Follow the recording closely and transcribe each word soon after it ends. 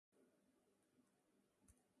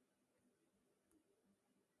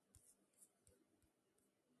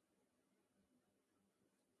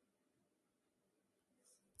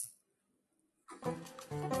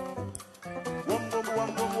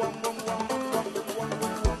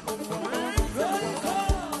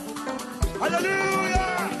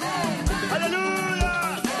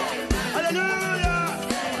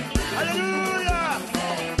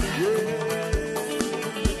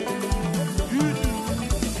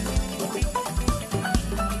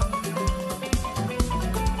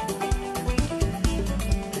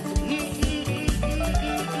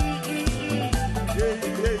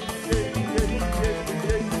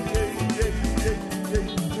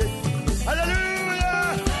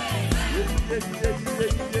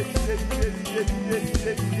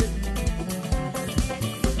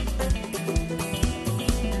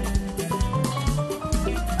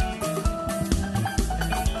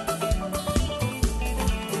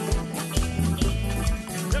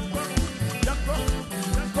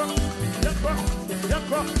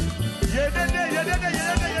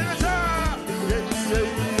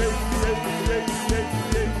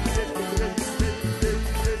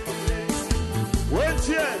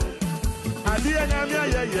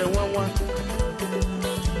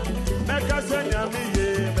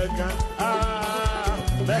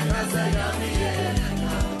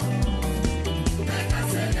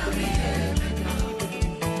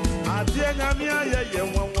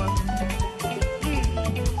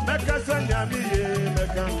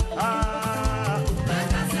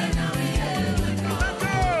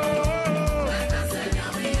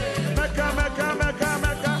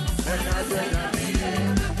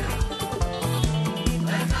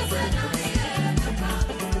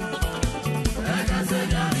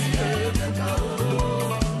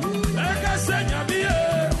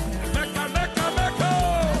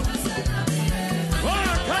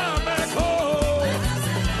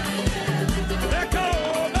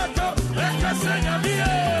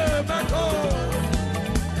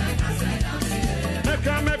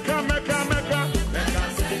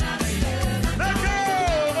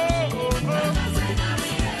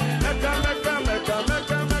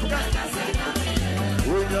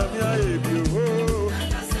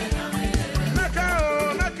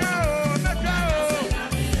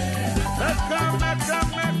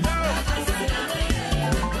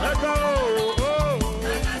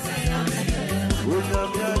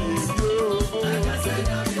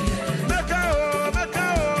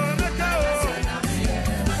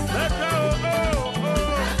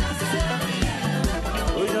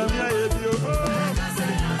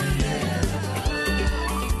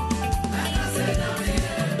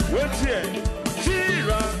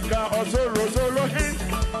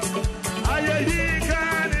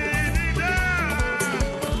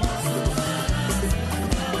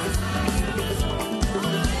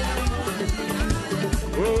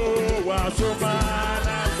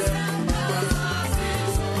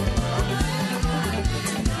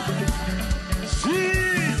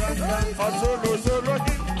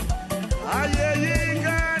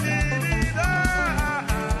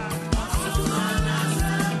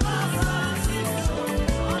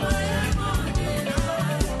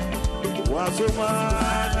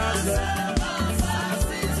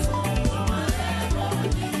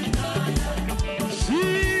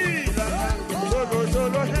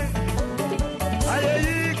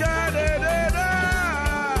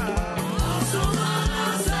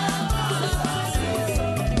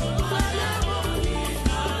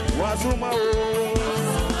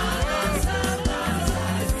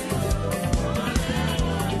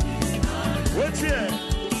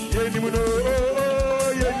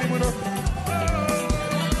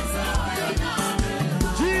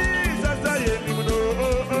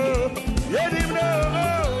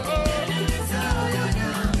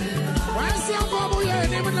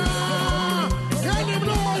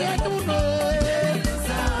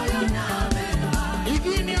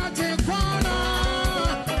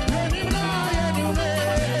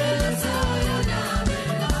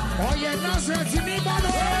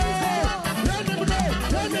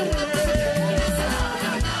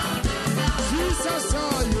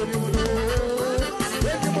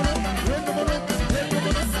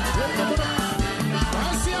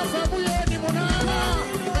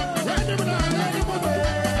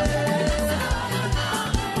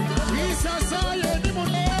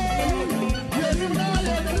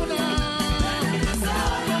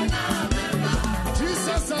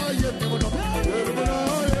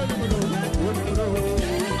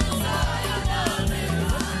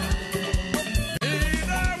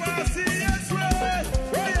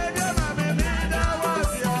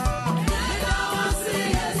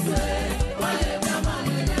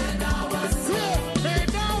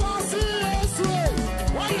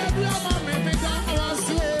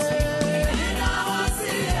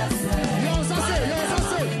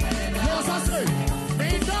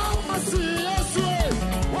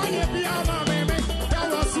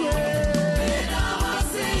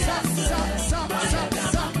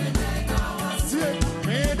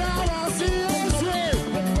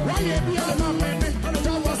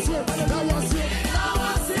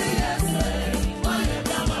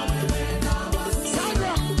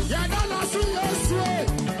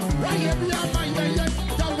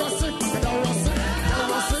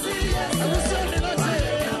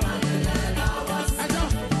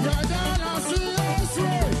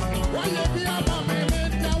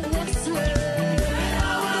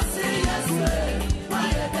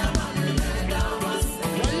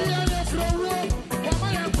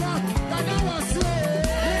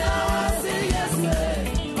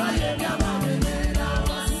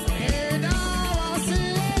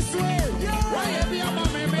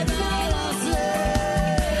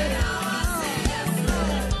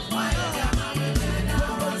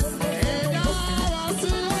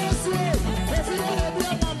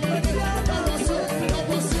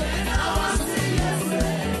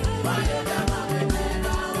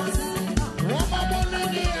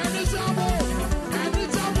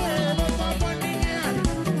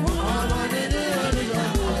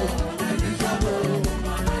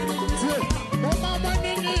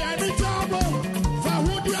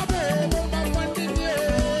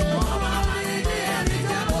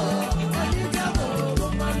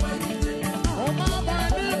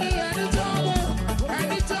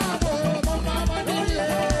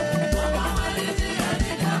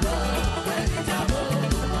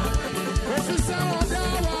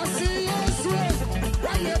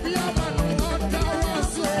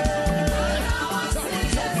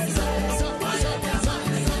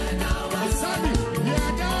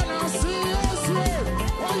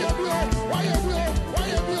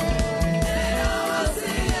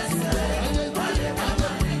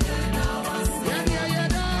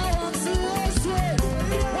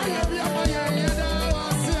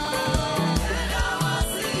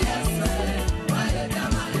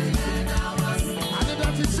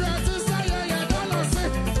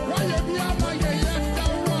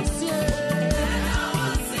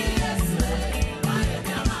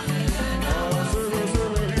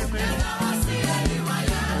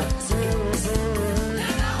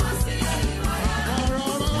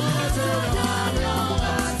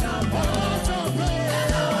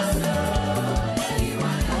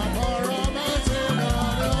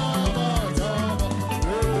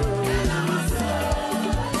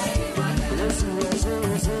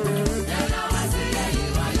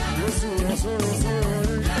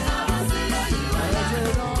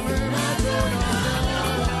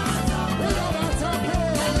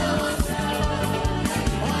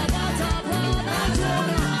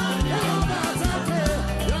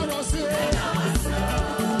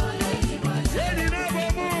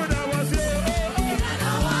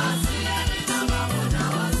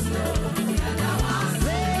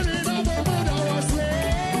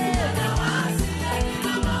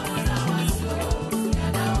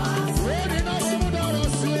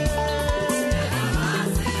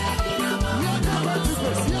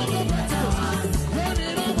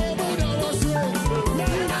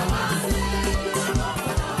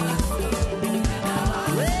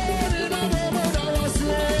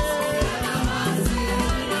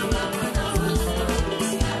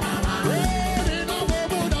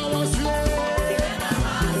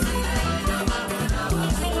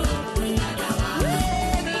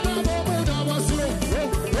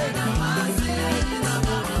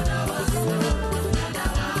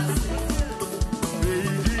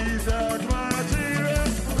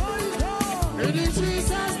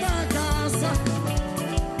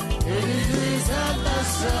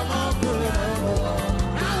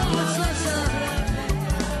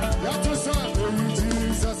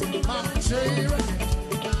Yeah.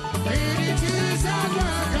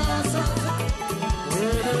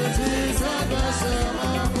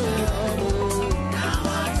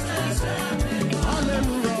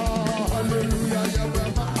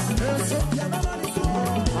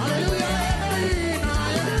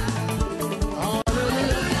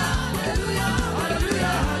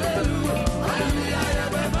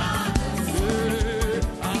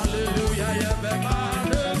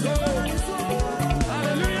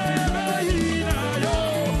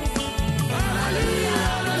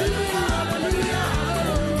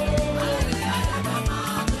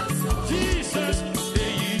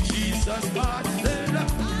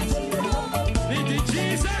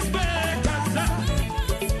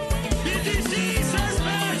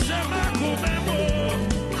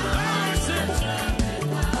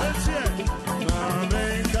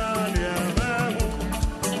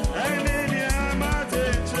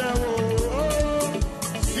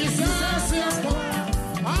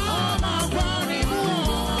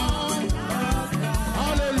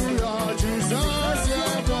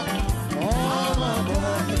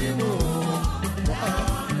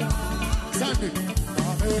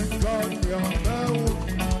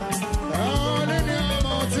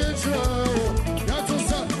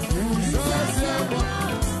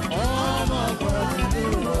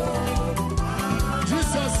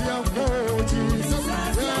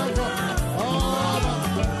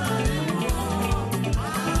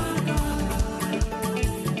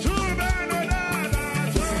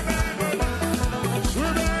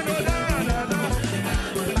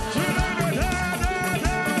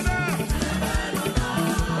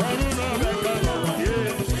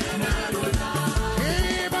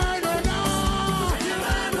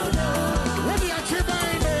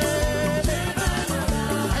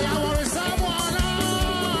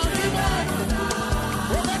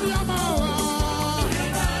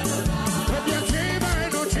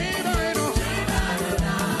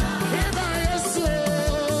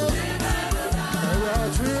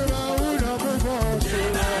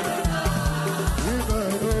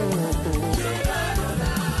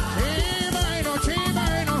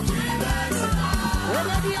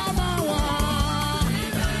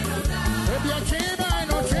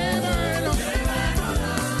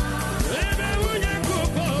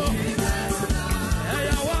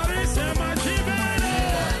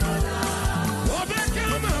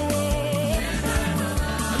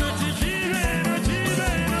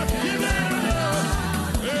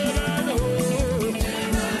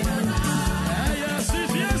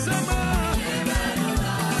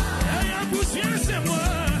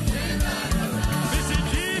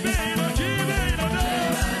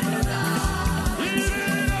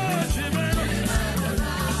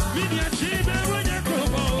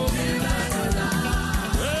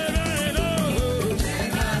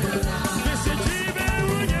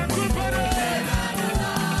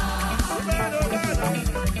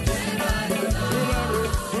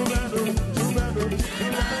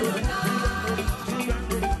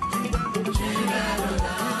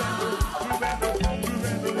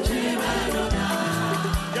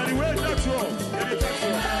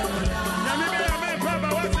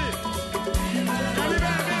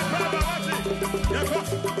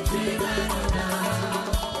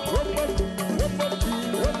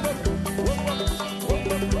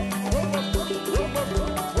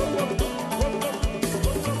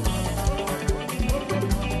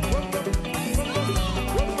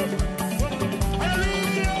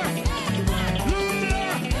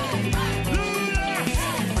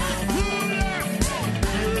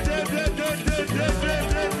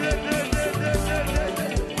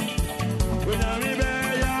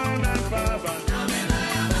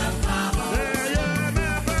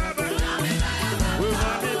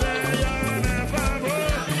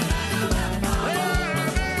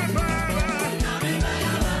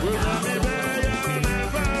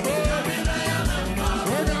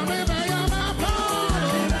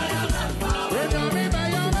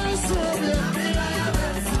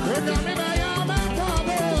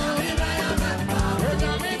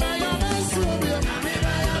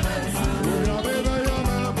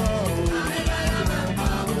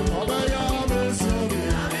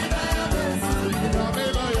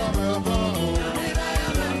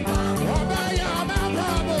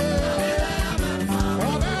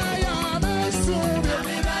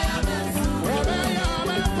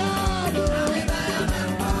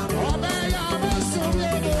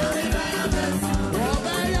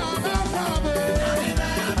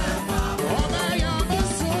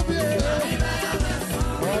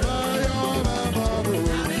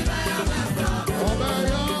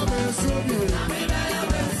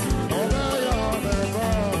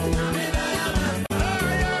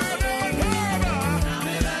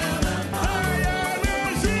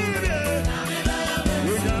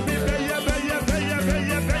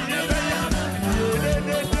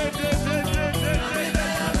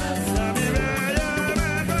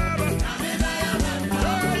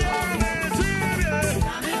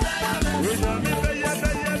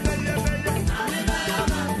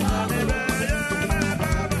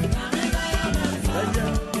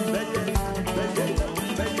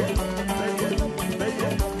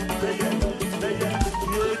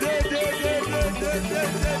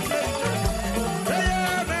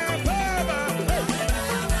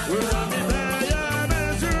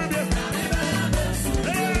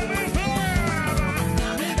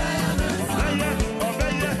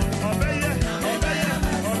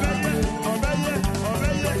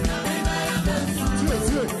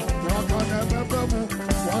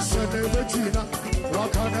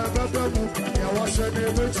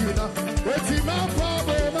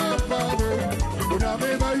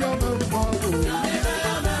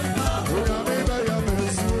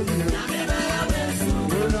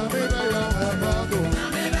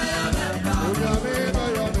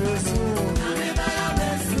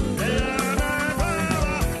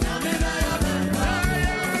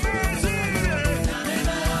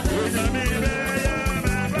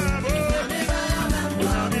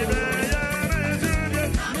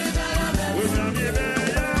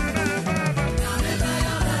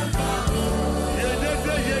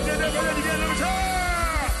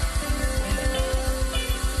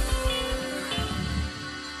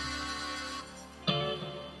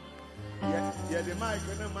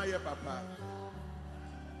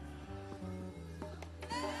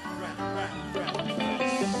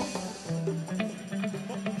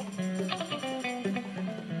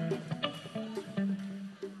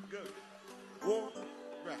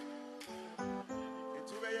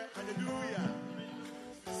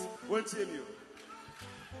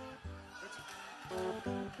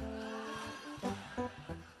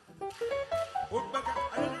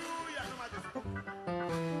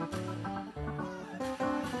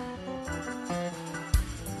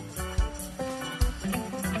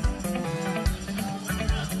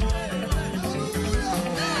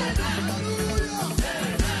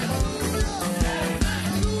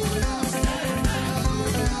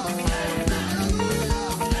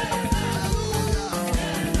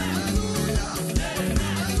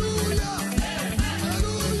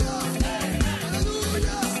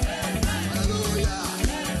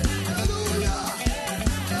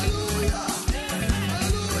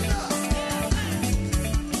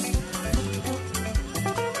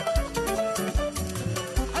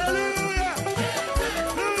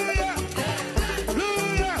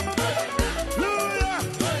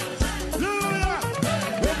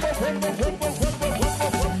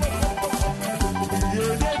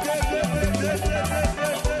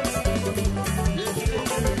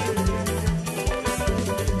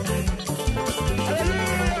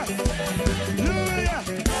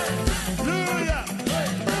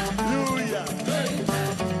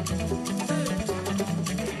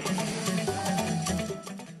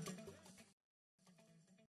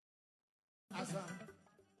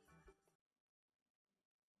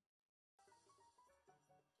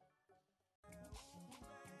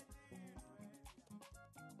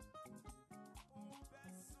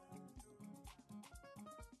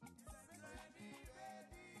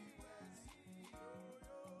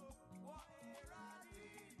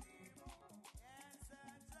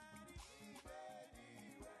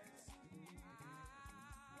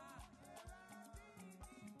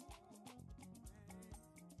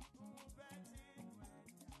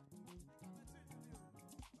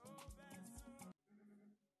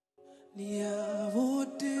 Nia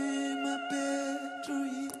vote ma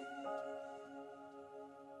petrui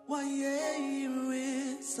waye iwe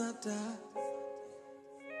sata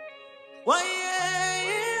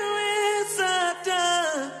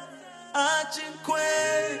achinkwe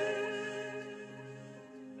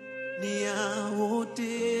Nia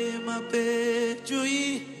vote ma petrui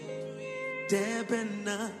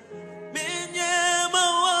debena minyema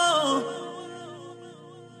wo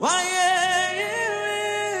waye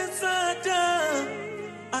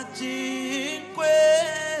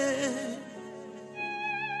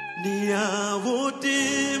Nia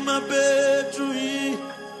vote ma petrui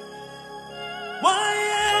why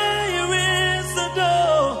you is a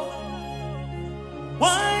door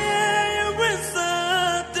why you is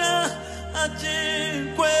a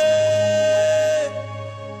chinkwe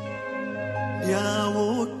Nia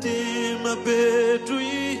vote ma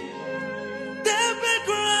petrui debe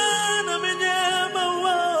grana minyama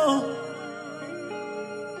wo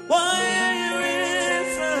why you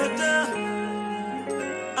is a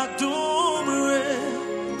adumre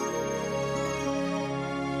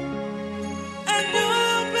and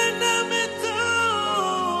openamito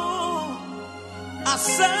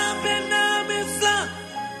asabenamisa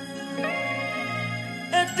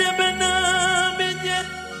edebenaminya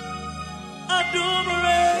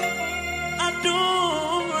adumre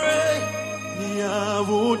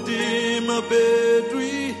niavudi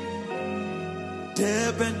mabedri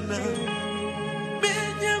debena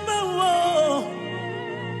minya mawo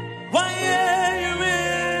why you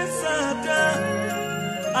is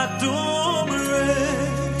adumre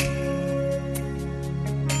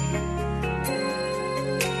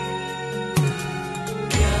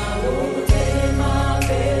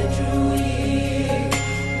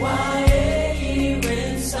Why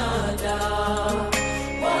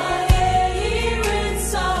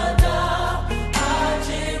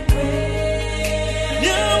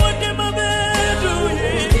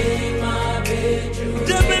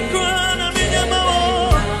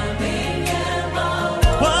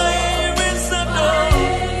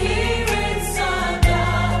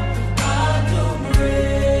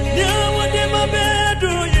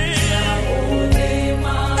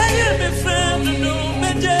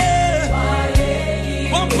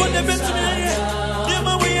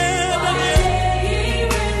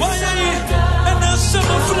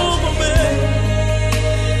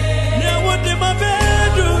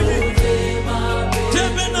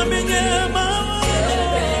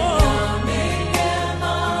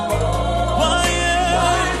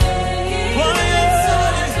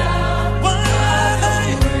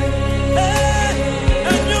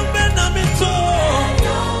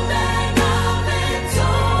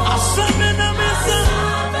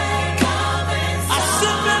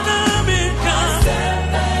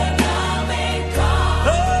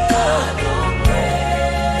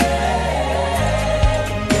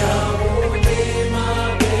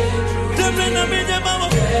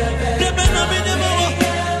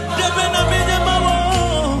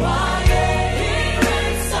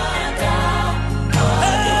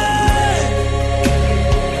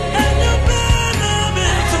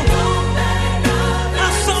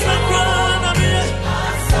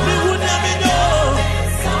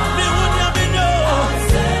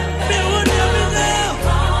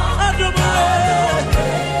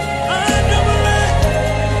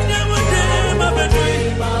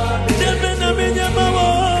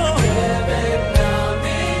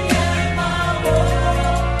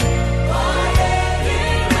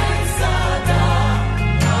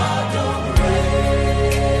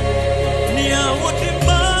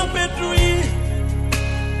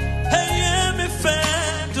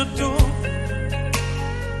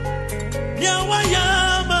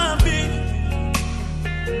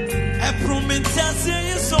promise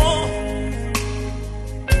you so.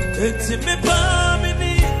 It's in me,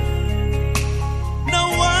 Pamini. Now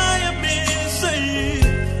why am I saying?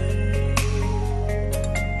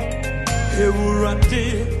 He will run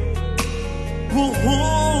there.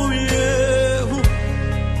 Oh, yeah.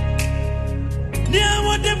 Near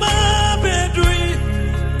what the Mabbe dream.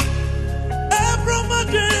 From my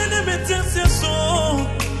dream, it is your soul.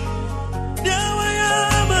 Now I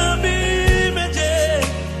am a baby.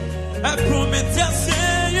 I promise I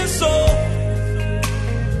say you so.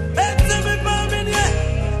 It's me, family.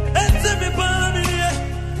 It's me, family.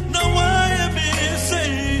 Now I am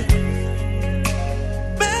saying,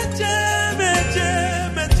 Meche, Meche,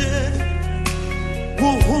 Meche.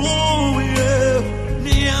 Oh, yeah.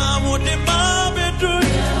 Niamo de Mabbe dream.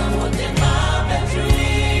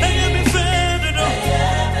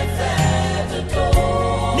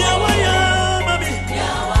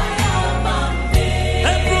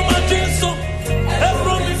 Every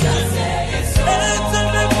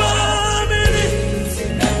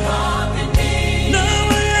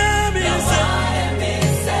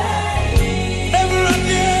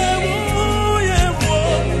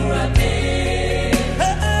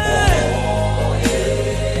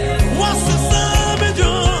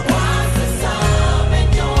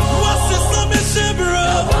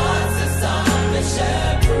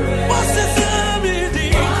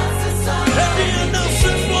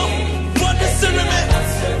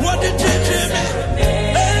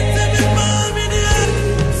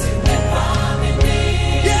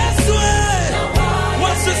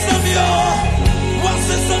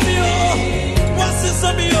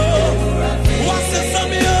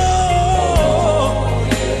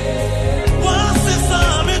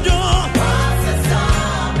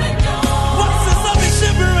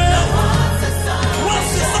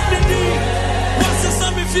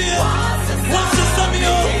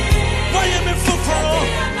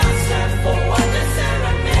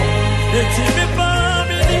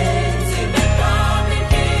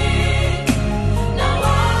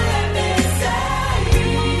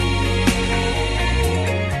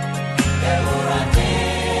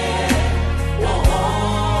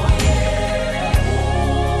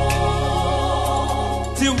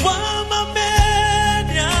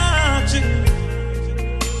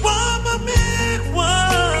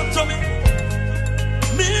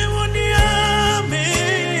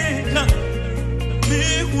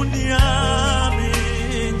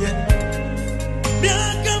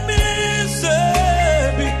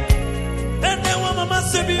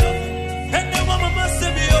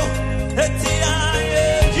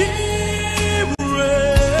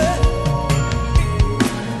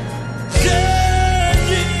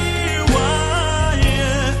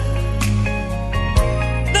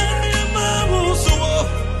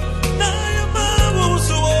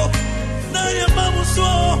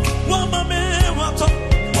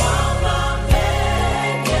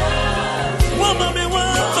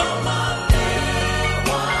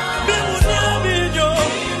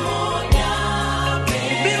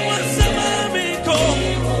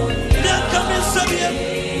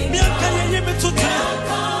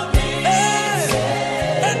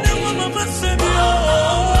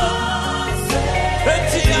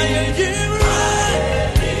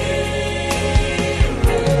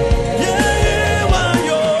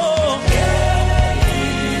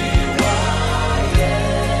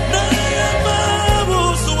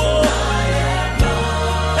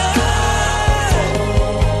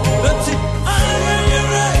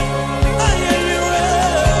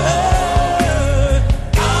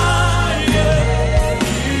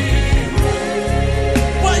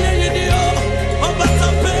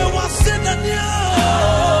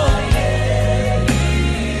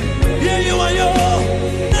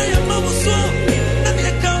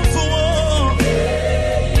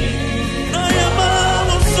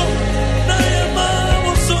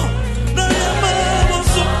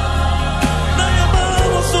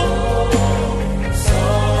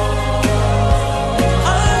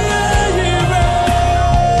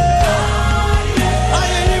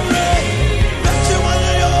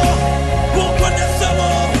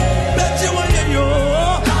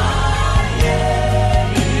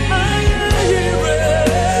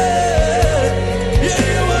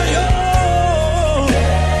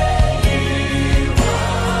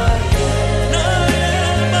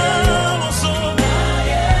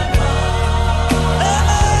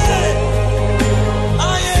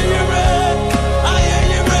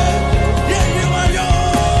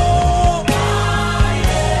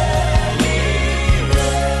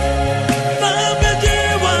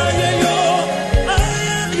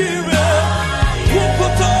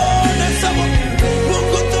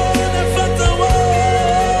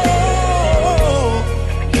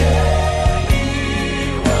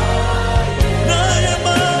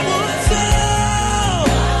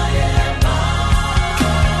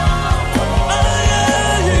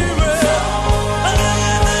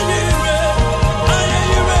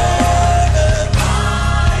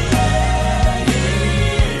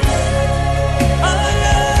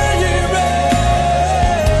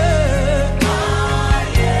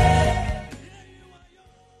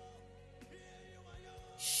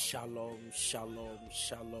Shalom, shalom,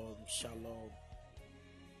 shalom, shalom.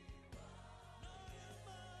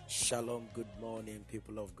 Shalom, good morning,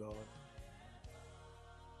 people of God.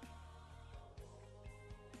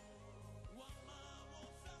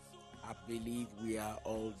 I believe we are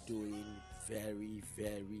all doing very,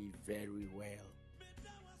 very, very well.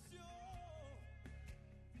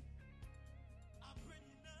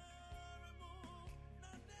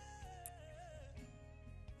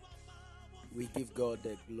 We give God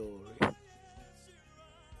the glory.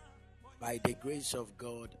 By the grace of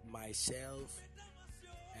God, myself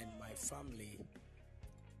and my family,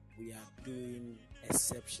 we are doing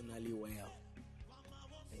exceptionally well.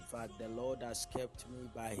 In fact, the Lord has kept me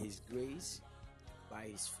by His grace, by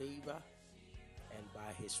His favor, and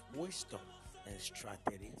by His wisdom and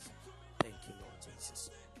strategies. Thank you, Lord Jesus.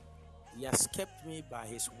 He has kept me by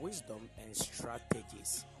His wisdom and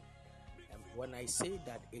strategies. And when I say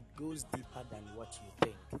that, it goes deeper than what you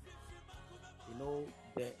think. You know,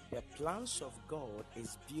 the plans of God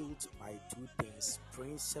is built by two things: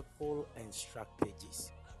 principle and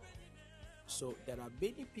strategies. So there are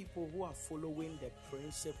many people who are following the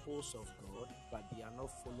principles of God, but they are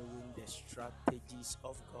not following the strategies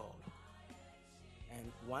of God. And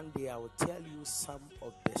one day I will tell you some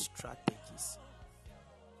of the strategies.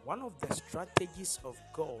 One of the strategies of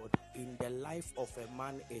God in the life of a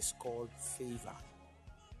man is called favor.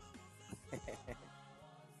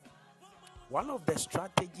 One of the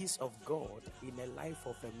strategies of God in the life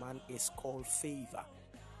of a man is called favor.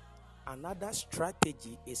 Another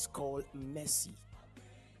strategy is called mercy.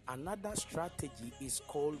 Another strategy is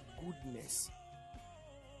called goodness.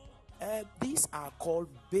 These are called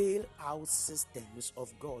bailout systems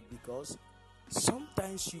of God, because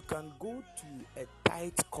sometimes you can go to a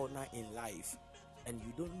tight corner in life and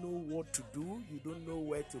you don't know what to do, you don't know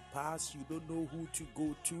where to pass, you don't know who to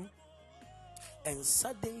go to, and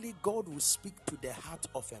suddenly God will speak to the heart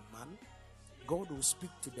of a man, God will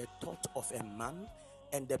speak to the thought of a man,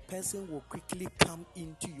 and the person will quickly come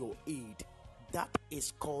into your aid. That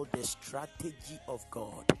is called the strategy of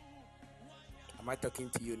God. Am I talking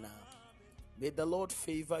to you now? May the Lord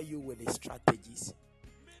favor you with His strategies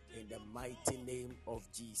in the mighty name of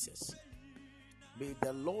Jesus. May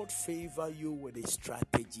the Lord favor you with His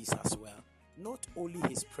strategies as well, not only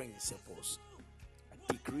His principles.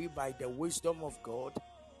 I decree by the wisdom of God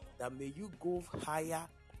that may you go higher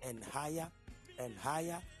and higher and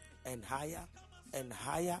higher and higher and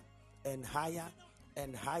higher and higher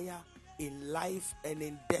and higher in life and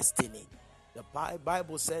in destiny. The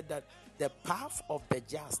Bible said that the path of the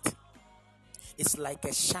just is like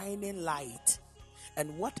a shining light,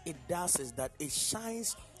 and what it does is that it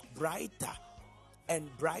shines brighter and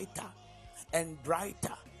brighter and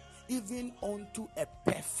brighter, even unto a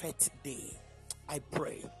perfect day. I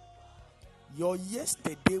pray your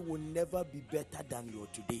yesterday will never be better than your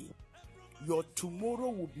today. Your tomorrow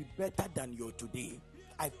will be better than your today.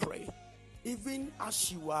 I pray, even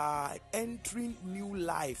as you are entering new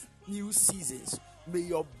life, new seasons, may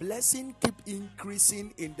your blessing keep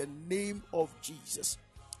increasing in the name of Jesus.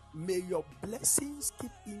 May your blessings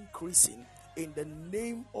keep increasing in the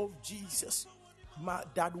name of Jesus.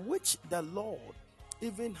 That which the Lord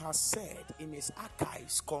even has said in His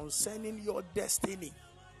archives concerning your destiny,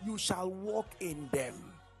 you shall walk in them.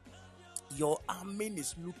 Your amen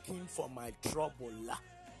is looking for my trouble.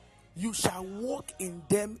 You shall walk in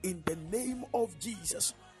them in the name of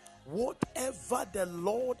Jesus. Whatever the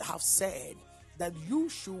Lord have said that you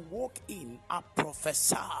should walk in, I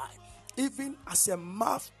prophesy, even as a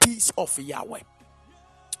mouthpiece of Yahweh.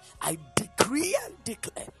 I decree and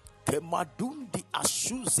declare, Kemadundi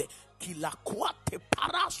Ashuze Kilakwate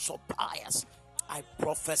Parasopayas. I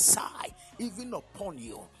prophesy even upon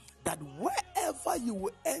you that wherever you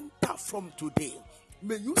will enter from today,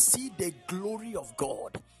 may you see the glory of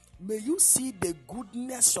God. May you see the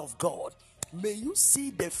goodness of God. May you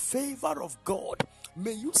see the favor of God.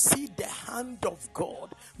 May you see the hand of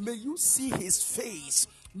God. May you see His face.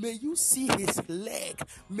 May you see His leg.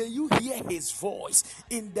 May you hear His voice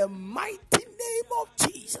in the mighty name of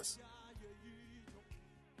Jesus.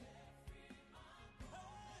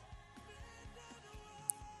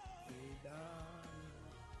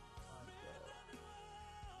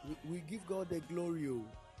 We give God the glory.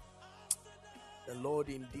 The Lord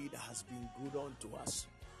indeed has been good unto us.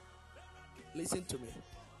 Listen to me.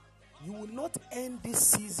 You will not end this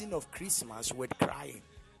season of Christmas with crying.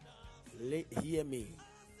 Hear me.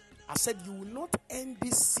 I said you will not end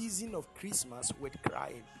this season of Christmas with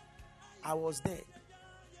crying. I was there.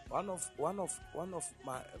 One of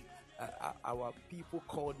my our people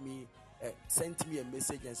called me, sent me a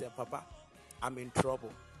message and said, "Papa, I'm in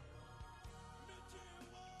trouble."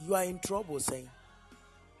 You are in trouble, saying.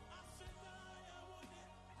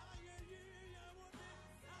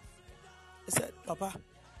 He said, Papa,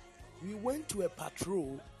 we went to a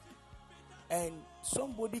patrol and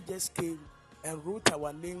somebody just came and wrote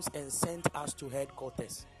our names and sent us to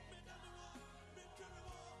headquarters.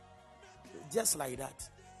 Just like that.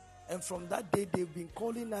 And from that day, they've been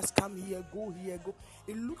calling us, come here, go here, go.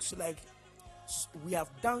 It looks like we have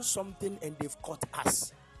done something and they've caught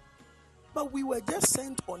us. But we were just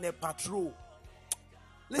sent on a patrol.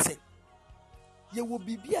 Listen, you will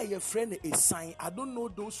be your friend a sign. I don't know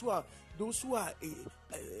those who are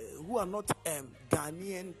not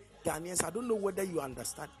Ghanaians. I don't know whether you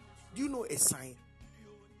understand. Do you know a sign?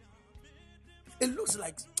 It looks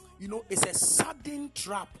like, it's a sudden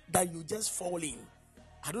trap that you just fall in.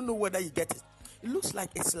 I don't know whether you get it. It looks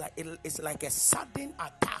like it's like a sudden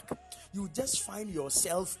attack you just find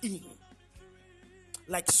yourself in.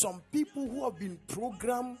 Like some people who have been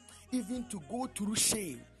programmed even to go through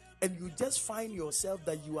shame, and you just find yourself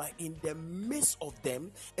that you are in the midst of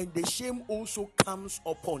them, and the shame also comes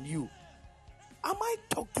upon you. Am I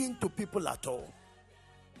talking to people at all?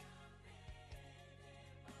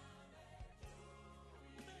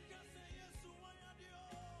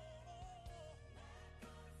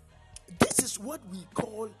 This is what we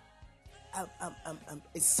call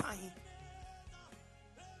a sign.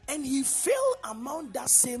 And he fell among that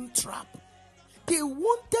same trap. They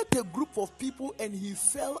wanted a group of people and he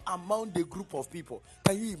fell among the group of people.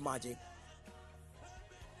 Can you imagine?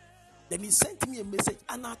 Then he sent me a message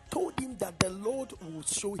and I told him that the Lord will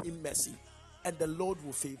show him mercy and the Lord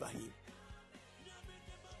will favor him.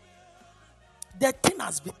 The thing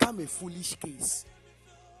has become a foolish case.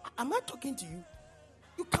 Am I talking to you?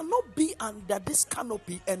 You cannot be under this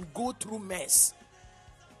canopy and go through mess.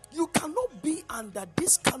 You cannot be under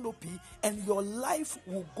this canopy and your life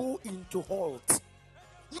will go into halt.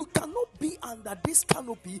 You cannot be under this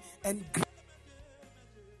canopy and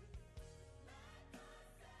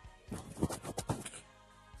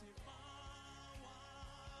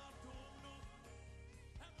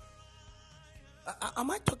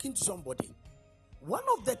am I talking to somebody? One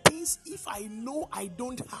of the things, if I know I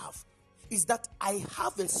don't have, is that I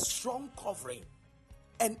have a strong covering.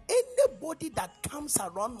 And anybody that comes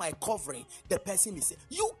around my covering, the person is saying,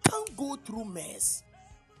 you can't go through mess.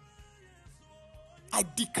 I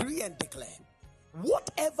decree and declare,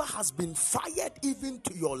 whatever has been fired even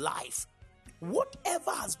to your life,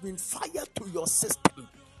 whatever has been fired to your system,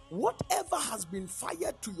 whatever has been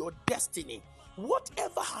fired to your destiny,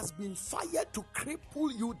 whatever has been fired to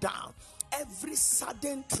cripple you down, every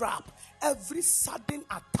sudden trap, every sudden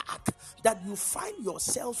attack that you find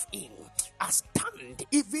yourself in, I stand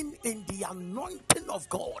even in the anointing of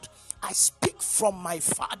God. I speak from my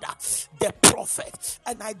father, the prophet,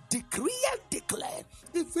 and I decree and declare,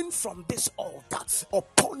 even from this altar,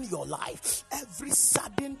 upon your life, every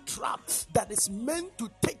sudden trap that is meant to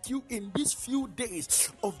take you in these few days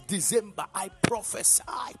of December, I prophesy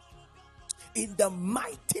in the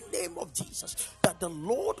mighty name of Jesus that the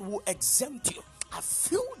Lord will exempt you. I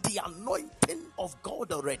feel the anointing of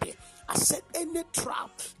God already. I said any trap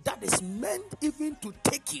that is meant even to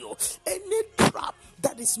take you, any trap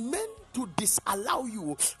that is meant to disallow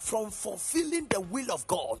you from fulfilling the will of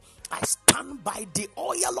God, I stand by the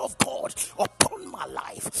oil of God upon my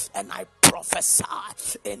life and I prophesy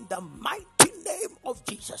in the mighty name of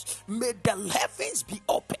Jesus. May the heavens be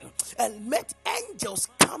open and let angels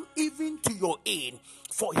come even to your aid.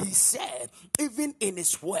 For he said, even in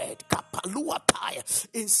his word,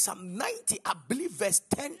 in Psalm 90, I believe verse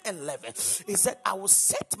 10 and 11, he said, I will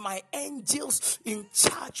set my angels in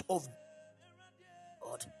charge of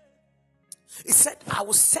God. He said, I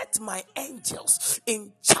will set my angels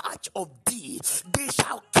in charge of thee. They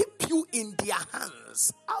shall keep you in their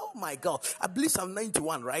hands. Oh my God. I believe Psalm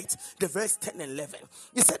 91, right? The verse 10 and 11.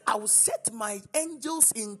 He said, I will set my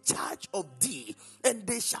angels in charge of thee, and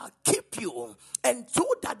they shall keep you, and so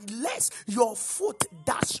that lest your foot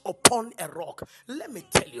dash upon a rock. Let me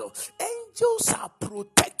tell you, angels shall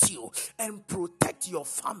protect you and protect your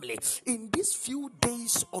family in these few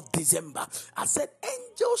days of December. I said,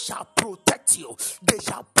 angels shall protect you. They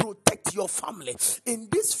shall protect your family in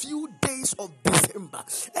these few days of December.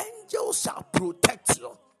 Angels shall protect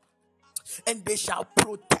you and they shall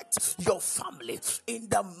protect your family in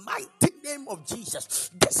the mighty name of Jesus.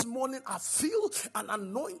 This morning I feel an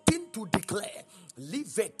anointing to declare,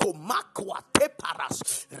 live komakwa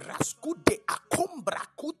teparas raskude akombra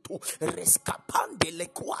kutu reskapande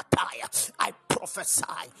lekuataya. I prophesy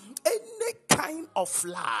any kind of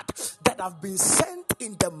flood that have been sent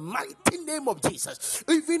in the mighty name of Jesus,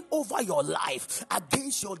 even over your life,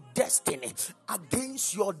 against your destiny,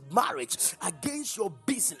 against your marriage, against your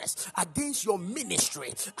business, against your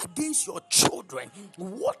ministry, against your children,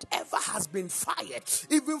 whatever has been fired,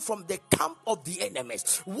 even from the camp of the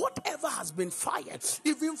enemies, whatever has been fired,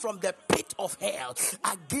 even from the pit of hell,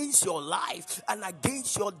 against your life and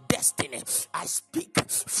against your destiny, I speak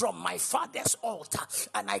from my Father's altar,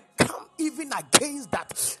 and I come even against that.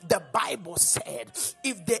 The Bible said,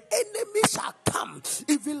 if the enemy shall come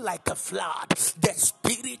even like a flood, the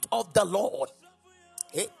Spirit of the Lord,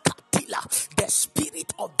 the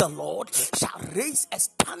Spirit of the Lord shall raise a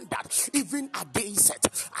standard even against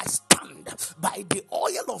it. I stand by the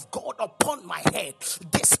oil of God upon my head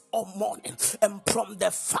this morning, and from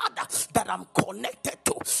the Father that I'm connected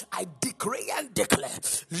to, I decree and declare,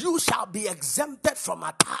 you shall be exempted from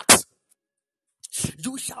attacks.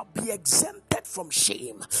 You shall be exempted from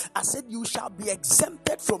shame. I said you shall be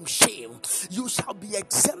exempted from shame. You shall be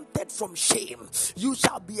exempted from shame. You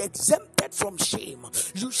shall be exempted from shame.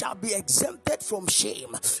 You shall be exempted from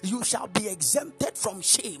shame. You shall be exempted from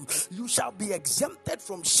shame. You shall be exempted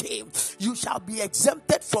from shame. You shall be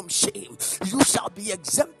exempted from shame. You shall be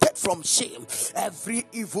exempted from shame. Every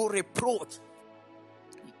evil reproach.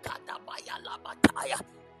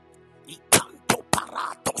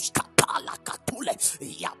 Paratos kapala katule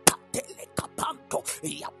yapatele kapanto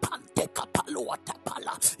yapante kapalua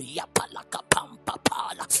tapala yapala kapampa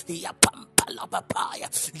pala yapampala papaya.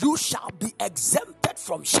 You shall be exempted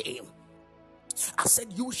from shame. I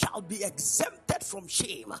said you shall be exempted from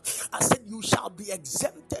shame. I said you shall be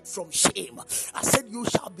exempted from shame. I said you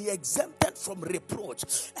shall be exempted from reproach.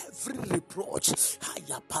 Every reproach,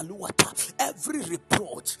 every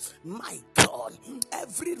reproach, my God,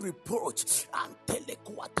 every reproach.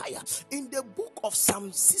 In the book of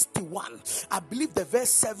Psalm 61, I believe the verse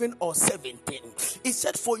 7 or 17, it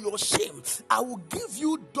said, for your shame I will give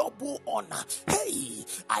you double honor. Hey,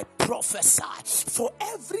 I prophesy, for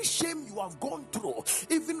every shame you have gone through,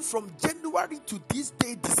 even from January to this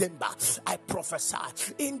day, December, I prophesy,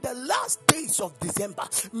 in the last days of December,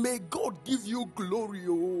 may God give you glory.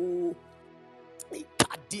 Oh,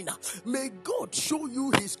 may God show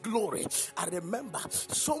you his glory. I remember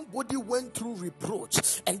somebody went through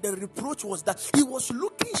reproach, and the reproach was that he was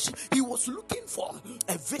looking for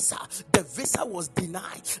a visa. The visa was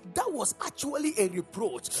denied. That was actually a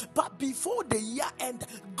reproach. But before the year end,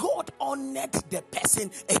 God honored the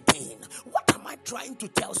person again. What am I trying to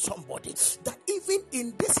tell somebody? That even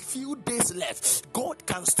in these few days left, God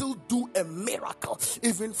can still do a miracle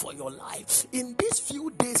even for your life. In these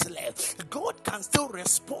few days left, God can still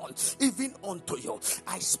respond even unto you.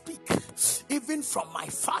 I speak even from my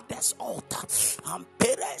Father's altar.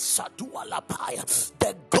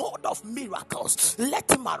 The God of miracles, let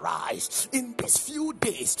him arise in these few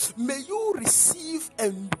days. May you receive a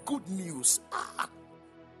good news.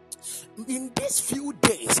 In these few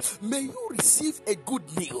days, may you receive a good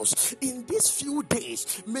news. In these few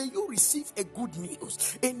days, may you receive a good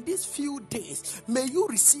news. In these few days, may you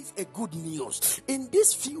receive a good news. In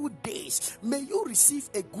these few days, may you receive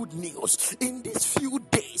a good news. In these few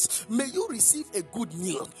days, may you receive a good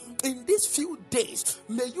news. In these few days,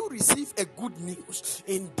 may you receive a good news.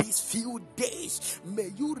 In these few days, may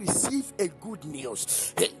you receive a good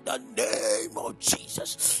news. In the name of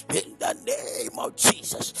Jesus. In the name of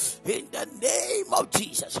Jesus. In the name of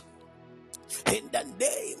Jesus. In the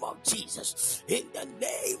name of Jesus. In the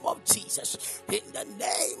name of Jesus. In the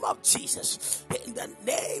name of Jesus. In the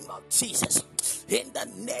name of Jesus. In the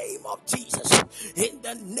name of Jesus. In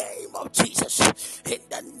the name of Jesus. In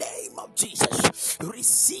the name of Jesus.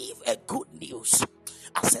 Receive a good news.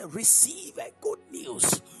 I said, receive a good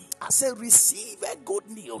news. I say, receive a good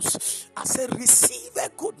news. I say, receive a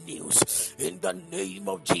good news. In the name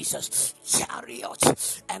of Jesus.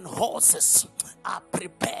 Chariots and horses are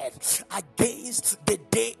prepared against the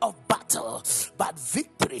day of battle, but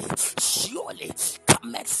victory surely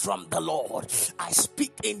cometh from the Lord. I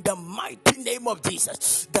speak in the mighty name of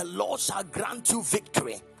Jesus. The Lord shall grant you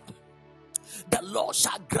victory. The Lord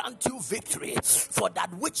shall grant you victory for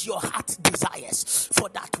that which your heart desires, for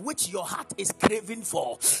that which your heart is craving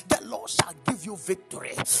for. The Lord shall give you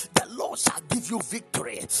victory. The Lord shall give you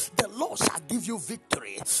victory. The Lord shall give you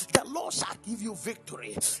victory. The Lord shall give you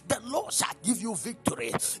victory. The Lord shall give you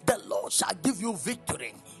victory. The Lord shall give you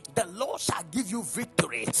victory. The Lord shall give you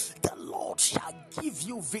victory. The Lord shall give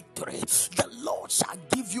you victory. The Lord shall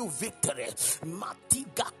give you victory.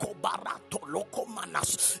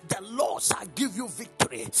 The Lord shall give you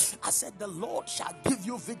victory. I said the Lord shall give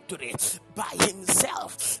you victory by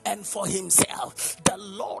himself and for himself. The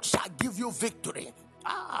Lord shall give you victory.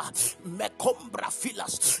 Mekombra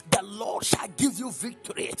filas. The Lord shall give you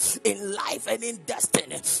victory in life and in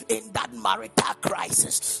destiny. In that marital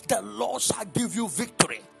crisis, the Lord shall give you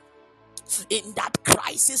victory. In that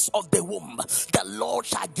crisis of the womb, the Lord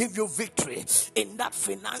shall give you victory. In that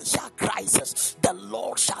financial crisis, the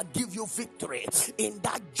Lord shall give you victory. In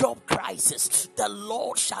that job crisis, the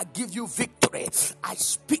Lord shall give you victory. I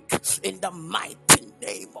speak in the mighty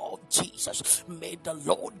name of Jesus. May the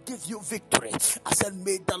Lord give you victory. I said,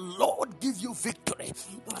 may the Lord give you victory.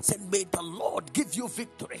 I said, may the Lord give you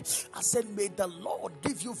victory. I said, may the Lord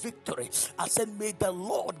give you victory. I said, may the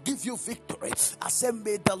Lord give you victory. I said,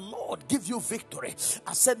 may the Lord give you victory.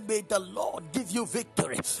 I said, may the Lord give you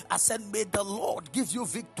victory. I said, may the Lord give you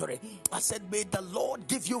victory. I said, may the Lord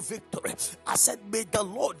give you victory. I said, may the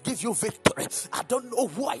Lord give you victory. I don't know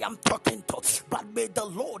who I am talking to, but may the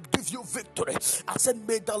Lord give you victory. I said,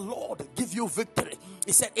 may the Lord give you victory.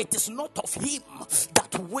 He said, it is not of him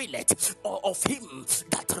that willeth or of him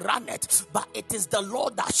that runneth, but it is the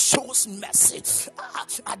Lord that shows mercy.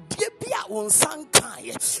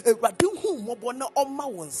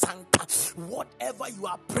 Whatever you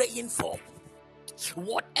are praying for,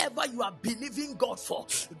 whatever you are believing God for,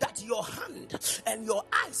 that your hand and your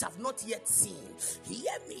eyes have not yet seen,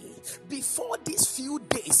 hear me. Before these few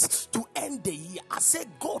days to end the year, I said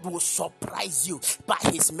God will surprise you by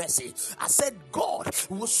his mercy. I said God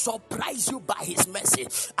will surprise you by his mercy.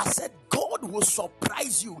 I said God will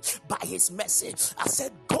surprise you by his mercy. I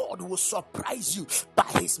said God will surprise you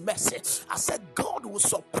by his mercy. I said God will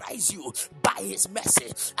surprise you by his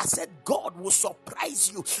mercy. I said God will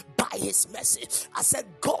surprise you by his mercy. I said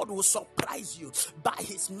God will surprise you by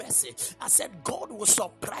his mercy. I said God will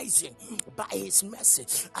surprise you by his mercy.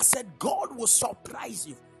 I said God will surprise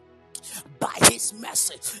you by his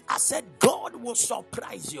mercy. I said God will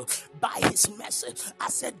surprise you by his mercy. I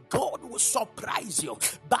said God will surprise you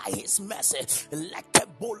by his mercy.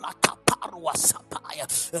 Lekebola kaparwa sapaya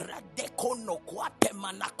radekono kwate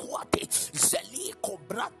manakwate zeliko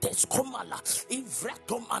brates komala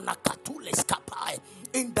ivreto manakatules kapai.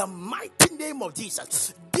 In the mighty name of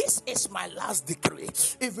Jesus, this is my last decree,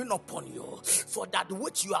 even upon you, for that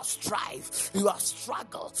which you have strived, you have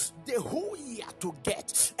struggled the whole year to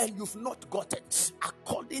get, and you've not got it.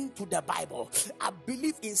 According to the Bible, I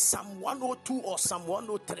believe in Psalm 102 or Psalm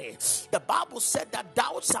 103, the Bible said that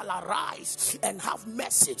thou shalt arise and have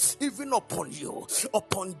mercy even upon you,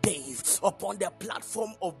 upon Dave, upon the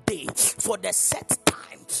platform of Dave, for the set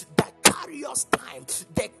time, that carriers time,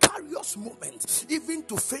 the carriers moment, even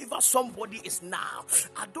to favor somebody is now.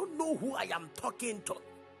 I don't know who I am talking to,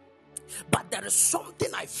 but there is something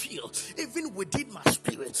I feel even within my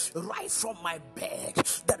spirit, right from my bed.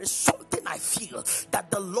 There is something I feel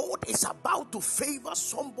that the Lord is about to favor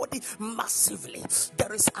somebody massively.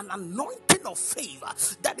 There is an anointing of favor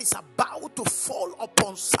that is about to fall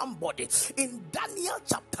upon somebody. In Daniel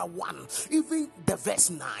chapter 1, even the verse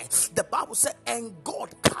 9, the Bible said, and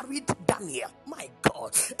God carried Daniel, my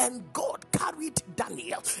God, and God carried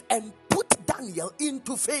Daniel and put Daniel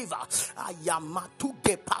into favor.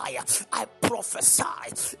 I prophesy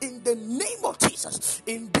in the name of Jesus,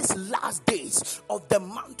 in these last days of the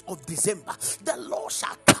month of December, the Lord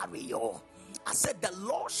shall carry you. I said the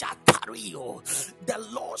Lord shall carry you. The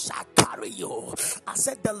Lord shall carry you. I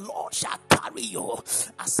said the Lord shall carry you.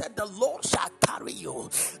 I said the Lord shall carry you.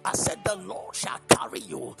 I said the Lord shall carry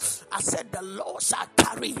you. I said the Lord shall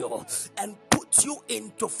carry you and put you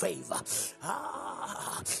into favor.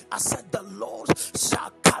 I said the Lord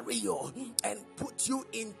shall carry you and put you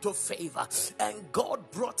into favor. And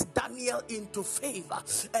God brought Daniel into favor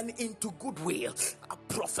and into goodwill. I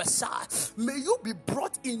prophesy, may you be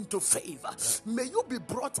brought into favor. May you be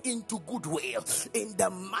brought into goodwill in the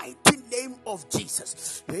mighty name of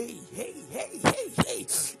Jesus. Hey.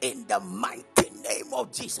 In the mighty name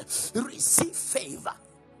of Jesus, receive favor.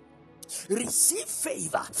 Receive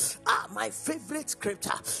favor. My favorite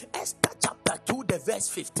scripture, Esther chapter 2, the verse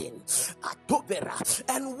 15.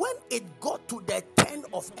 And when it got to the turn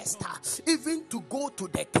of Esther, even to go to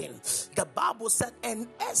the king, the Bible said, and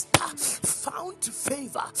Esther found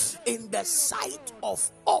favor in the sight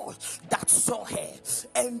of all that saw her.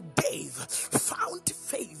 And Dave found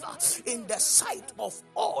favor in the sight of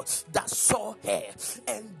all that saw her.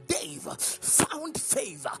 And Dave found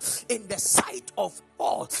favor in the sight of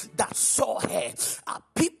all that saw her.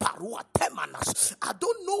 I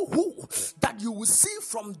don't know who that you will see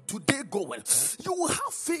from today going. You will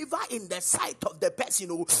have favor in the sight of the person,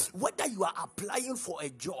 whether you are applying for a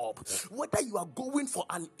job, whether you are going for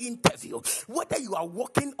an interview, whether you are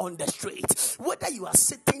walking on the street, whether you are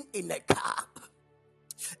sitting in a car.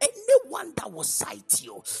 Anyone that will cite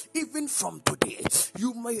you, even from today,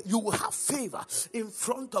 you will have favor in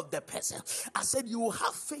front of the person. I said you will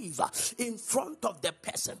have favor in front of the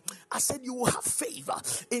person. I said you will have favor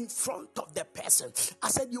in front of the person. I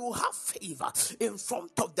said you will have favor in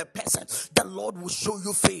front of the person. The Lord will show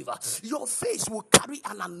you favor. Your face will carry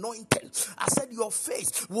an anointing. I said your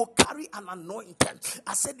face will carry an anointing.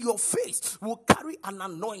 I said your face will carry an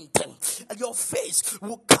anointing. Your face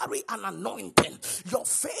will carry an anointing. Your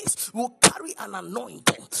face will carry an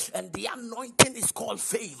anointing. And the anointing is called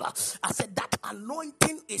favor. I said that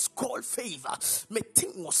anointing is called favor. In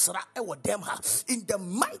the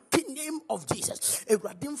mighty name of Jesus.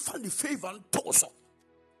 Eradim fani favor and toso.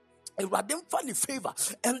 Eradim funny favor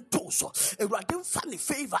and torso. Eradim funny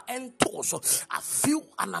favor and torso. I feel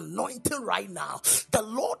an anointing right now. The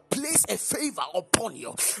Lord place a favor upon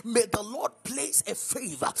you. May the Lord place a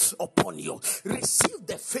favor upon you. Receive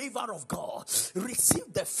the favor of God.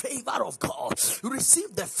 Receive the favor of God.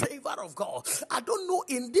 Receive the favor of God. I don't know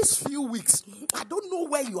in these few weeks, I don't know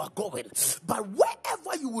where you are going, but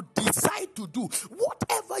wherever you would decide to do,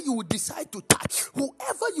 whatever you would decide to touch,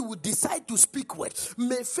 whoever you would decide to speak with,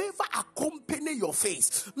 may favor accompany your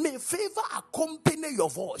face. May favor accompany your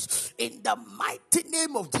voice. In the mighty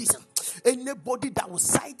name of Jesus. Anybody that will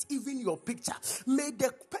cite even your picture, may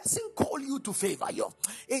the person call you to favor you.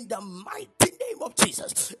 In the mighty name of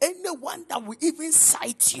Jesus. Anyone that will even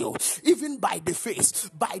cite you, even by the face,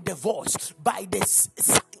 by the voice, by the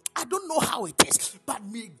I don't know how it is, but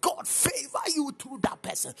may God favor you through that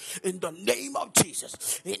person in the name of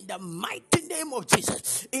Jesus. In the mighty name of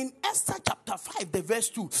Jesus. In Esther chapter 5, the verse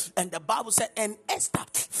 2, and the Bible said, and Esther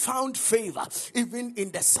found favor even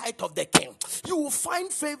in the sight of the king. You will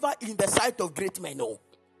find favor in the sight of great men. Oh.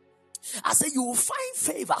 I said you will find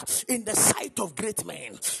favor in the sight of great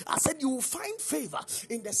men. I said you will find favor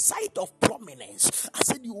in the sight of prominence. I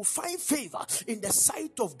said you will find favor in the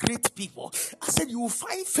sight of great people. I said you will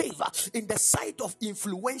find favor in the sight of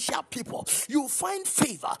influential people. You will find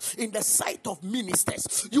favor in the sight of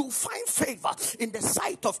ministers. You will find favor in the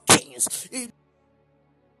sight of kings.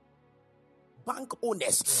 Bank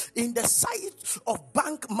owners, in the sight of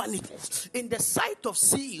bank managers, in the sight of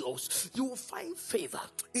CEOs, you will find favor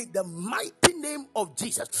in the mighty name of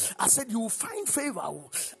Jesus. I said you will find favor.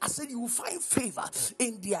 I said you will find favor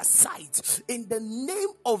in their sight in the name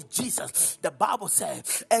of Jesus. The Bible said,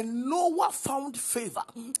 and Noah found favor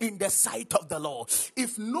in the sight of the Lord.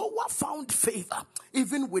 If Noah found favor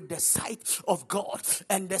even with the sight of God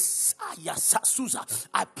and the Sasusa,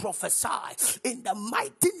 I prophesy in the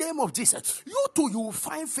mighty name of Jesus. You too, you will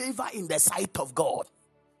find favor in the sight of God.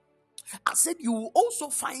 I said you will also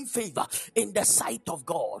find favor in the sight of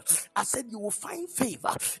God. I said you will find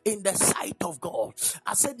favor in the sight of God.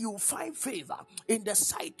 I said you will find favor in the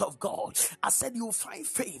sight of God. I said you will find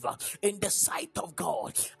favor in the sight of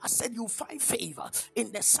God. I said you will find favor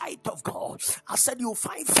in the sight of God. I said you will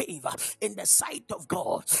find favor in the sight of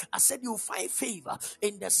God. I said you will find favor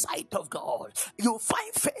in the sight of God. You will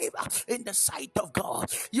find favor in the sight of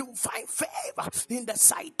God. You will find favor in the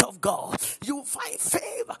sight of God. You will find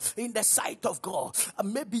favor in the sight of God.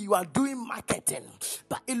 Maybe you are doing marketing,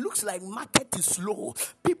 but it looks like market is slow.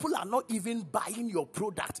 People are not even buying your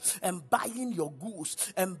product and buying your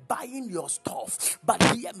goods and buying your stuff. But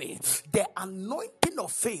hear me, the anointing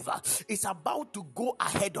of favor is about to go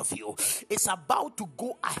ahead of you. It's about to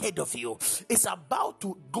go ahead of you. It's about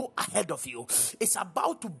to go ahead of you. It's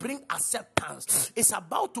about to bring acceptance. It's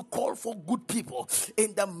about to call for good people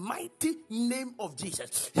in the mighty name of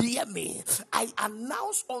Jesus. Hear me. I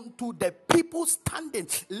announce unto the people standing,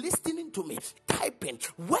 listening to me, typing,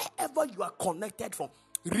 wherever you are connected from,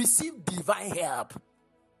 receive divine help.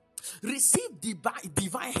 Receive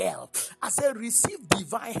divine help. I said receive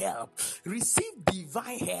divine help. Receive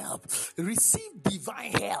divine help. Receive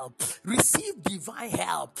divine help. Receive divine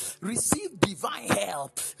help. Receive divine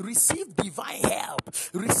help. Receive divine help.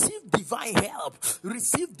 Receive divine help.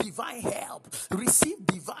 Receive divine help. Receive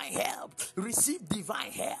divine help. Receive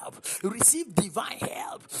divine help. Receive divine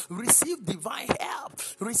help. Receive divine help.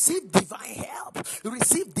 Receive divine help.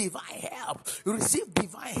 Receive divine help. Receive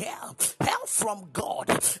divine help. Help from God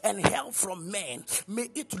and help from man. May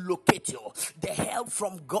it locate you. The help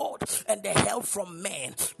from God and the help from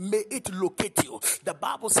man. May it locate you. The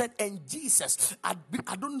Bible said, and Jesus, I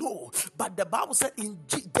don't know, but the Bible said,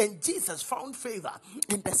 then Jesus found favor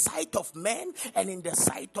in the sight of man and in the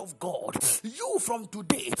sight of God. You from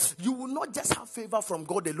today, you will not just have favor from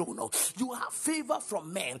God alone. No. You will have favor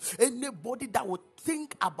from man. Anybody that would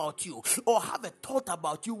think about you or have a thought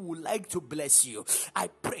about you would like to bless you. I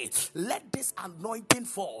pray, let this anointing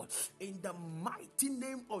fall in the mighty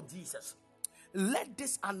name of Jesus. Let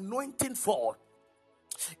this anointing fall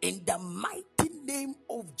in the mighty name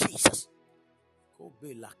of Jesus.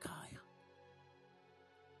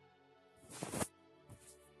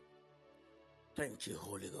 Thank you,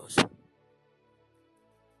 Holy Ghost.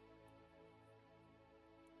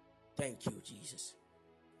 Thank you, Jesus.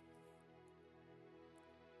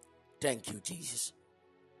 Thank you, Jesus.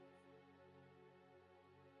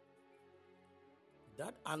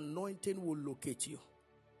 That anointing will locate you.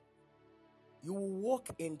 You will walk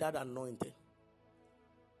in that anointing.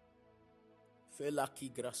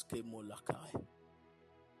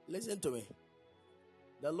 Listen to me.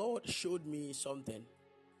 The Lord showed me something,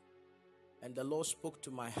 and the Lord spoke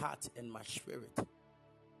to my heart and my spirit.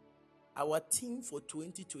 Our team for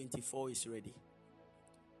 2024 is ready.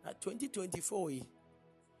 2024,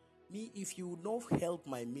 if you will not help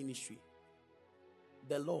my ministry,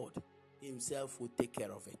 the Lord Himself will take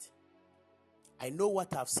care of it. I know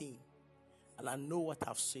what I've seen, and I know what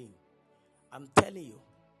I've seen. I'm telling you,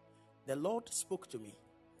 the Lord spoke to me.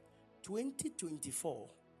 2024,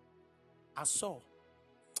 I saw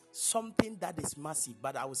something that is massive,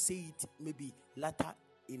 but I will say it maybe later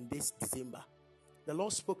in this December. The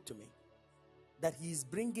Lord spoke to me that He is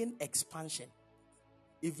bringing expansion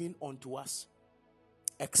even unto us.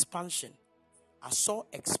 Expansion. I saw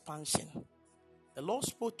expansion. The Lord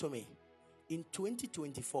spoke to me in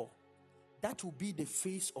 2024. That will be the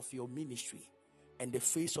face of your ministry and the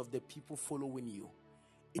face of the people following you.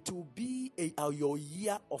 It will be your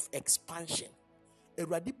year of expansion.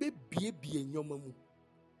 Eradibe bie nyomamu.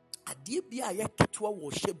 Adie bia aye ketewa wo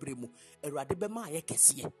hyebre mu. Erade be ma aye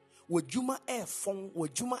kese. Wajuma fon,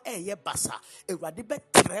 wajuma ye basa. Erade be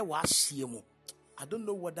tre wa ahye mu. I don't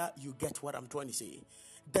know whether you get what I'm trying to say.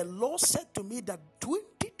 The Lord said to me that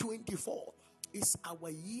 2024 is our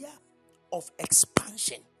year of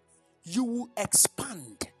expansion. You will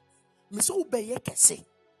expand. Miso beye kese.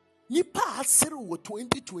 Nipa asere wo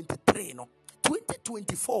 2023 no.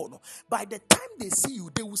 2024 no. By the time they see you,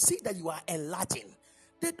 they will see that you are enlarging.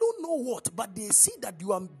 They don't know what, but they see that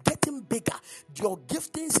you are getting bigger. Your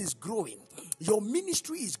giftings is growing. Your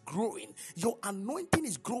ministry is growing. Your anointing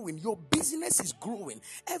is growing. Your business is growing.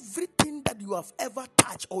 Everything that you have ever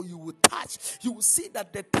touched or you will touch, you will see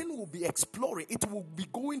that the thing will be exploring. It will be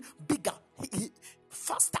going bigger,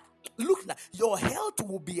 faster. Look, like your health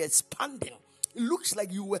will be expanding. It looks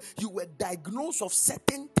like you were diagnosed of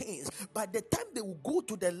certain things. By the time they will go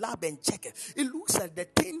to the lab and check it, it looks like the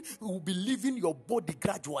thing will be leaving your body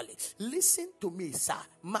gradually. Listen to me, sir,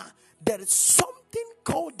 ma. There is something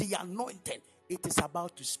called the anointing. It is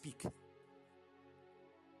about to speak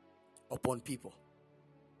upon people.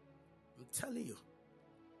 I'm telling you.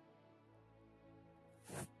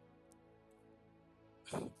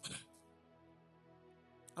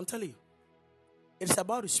 I'm telling you. It is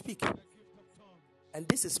about to speak. And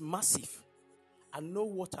this is massive. I know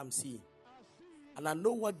what I'm seeing. And I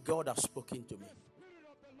know what God has spoken to me.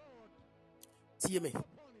 See me?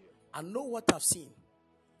 I know what I've seen.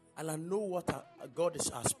 And I know what God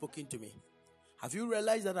has spoken to me. Have you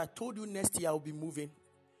realized that I told you next year I'll be moving?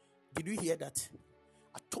 Did you hear that?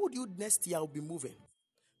 I told you next year I'll be moving.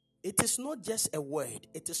 It is not just a word.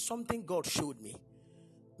 It is something God showed me.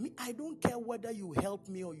 Me, I don't care whether you help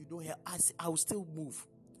me or you don't help. I will still move.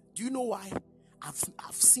 Do you know why?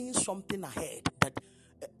 I've seen something ahead that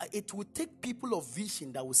it will take people of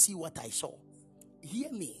vision that will see what I saw.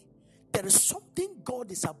 Hear me. There is something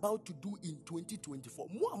God is about to do in 2024.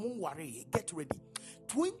 Get ready.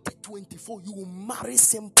 2024, you will marry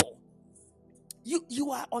simple. You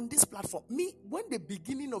are on this platform. Me, when the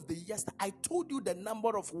beginning of the year started, I told you the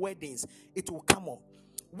number of weddings it will come up.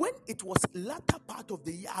 When it was latter part of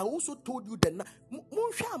the year, I also told you the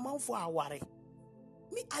amount for our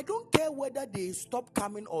me, I don't care whether they stop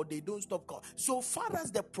coming or they don't stop coming. So far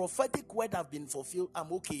as the prophetic word have been fulfilled,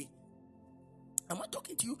 I'm okay. Am I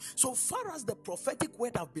talking to you? So far as the prophetic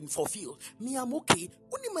word have been fulfilled, me, I'm okay.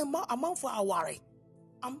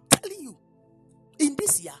 I'm telling you, in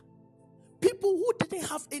this year, people who didn't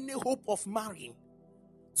have any hope of marrying,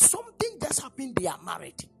 something just happened, they are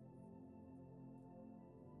married.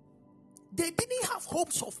 They didn't have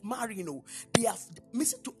hopes of marrying. They have,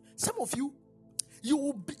 listen to some of you. You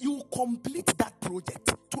will complete that project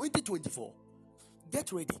 2024.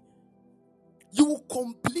 Get ready. You will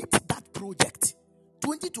complete that project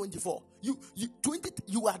 2024. You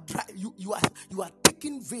are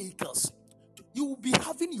taking vehicles. You will be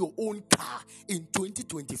having your own car in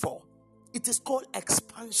 2024. It is called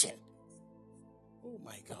expansion. Oh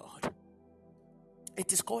my God.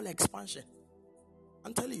 It is called expansion.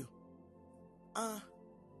 I'm telling you. And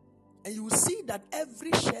you will see that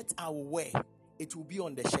every shirt I will wear, it will be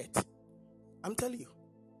on the shirt. I'm telling you.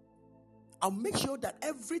 I'll make sure that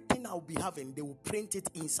everything I'll be having, they will print it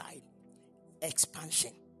inside.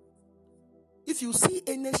 Expansion. If you see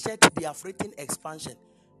any shirt they have written expansion,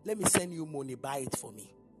 let me send you money, buy it for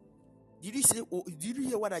me. Did you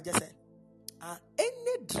hear what I just said?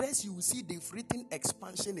 Any dress you see they've written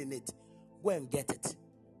expansion in it, go and get it.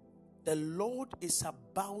 The Lord is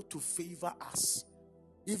about to favor us,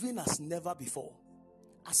 even as never before.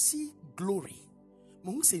 I see glory.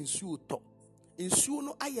 Insuo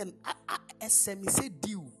no ayen SMC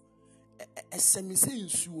deal. SMC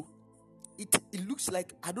insuo. It looks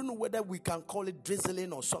like, I don't know whether we can call it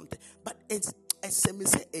drizzling or something, but it's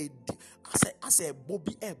SMC as a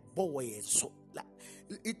Bobby a boy. So like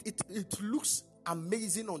it looks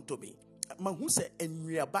amazing unto me.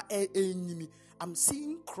 I'm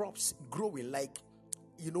seeing crops growing, like,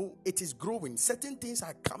 it is growing. Certain things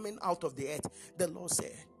are coming out of the earth. The Lord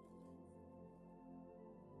said,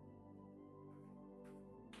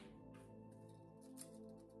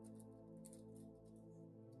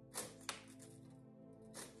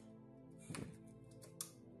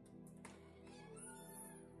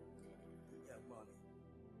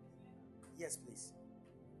 yes, please.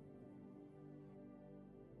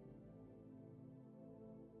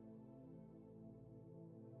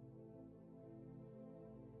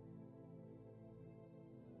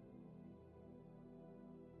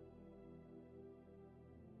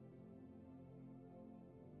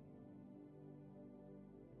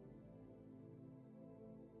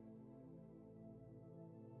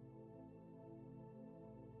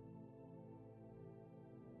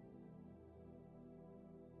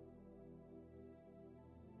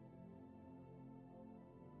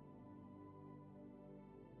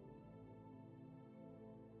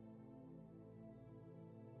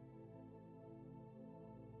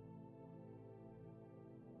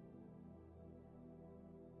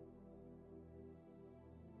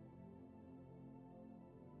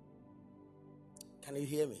 Can you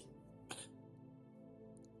hear me?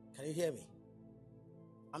 Can you hear me?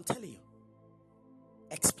 I'm telling you,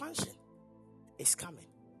 expansion is coming.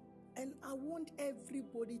 And I want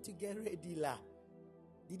everybody to get ready.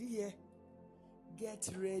 Did you hear? Get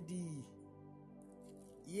ready.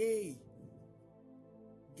 Yay.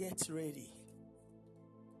 Get ready.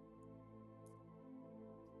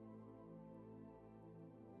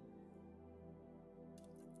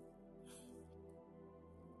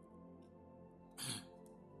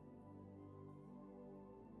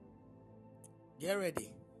 Get ready.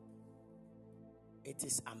 It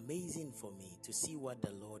is amazing for me to see what the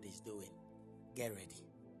Lord is doing. Get ready.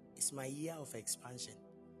 It's my year of expansion.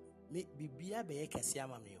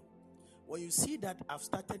 When you see that I've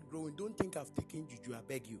started growing, don't think I've taken juju, I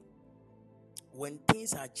beg you. When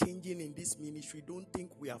things are changing in this ministry, don't think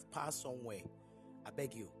we have passed somewhere. I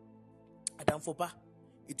beg you. Adam Foba,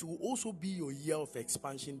 it will also be your year of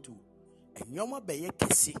expansion too. And yoma beye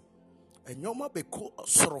kesi, and yoma beko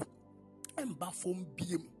soro. Emba fom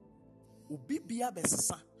biem ubibia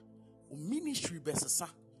besasa u ministry besasa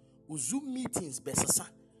u Zoom meetings besasa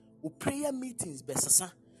u prayer meetings besasa.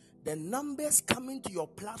 The numbers coming to your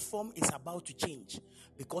platform is about to change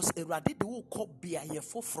because erade de wo ko bia ye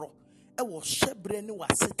foforo e wo shebre ne wa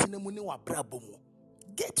setene mu ne wa brabo mu.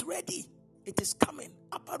 Get ready, it is coming.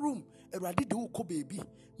 Upper room erade de wo ko baby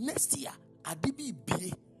next year adibi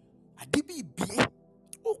bie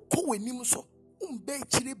o ko wenim so umbe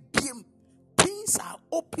chire biem. Things are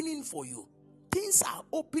opening for you. Things are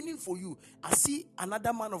opening for you. I see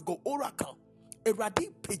another man of God, Oracle.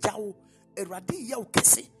 Eradi pejao, eradi yao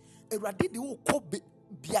kese, eradi de wo ko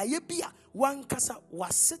biaye bia wan kasa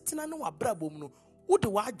wasetina no wabrabom no. Wo de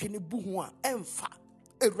wa adwene bu ho a emfa.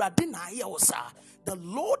 Eradi na aye osa. The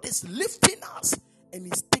Lord is lifting us and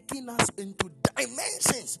is taking us into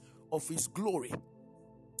dimensions of his glory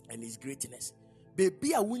and his greatness.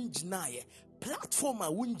 Baby a wunjinaye, platform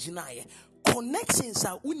a wunjinaye. Connections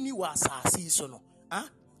are uni was season.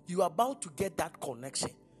 You are about to get that connection.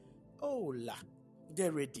 Oh la,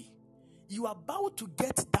 get ready. You are about to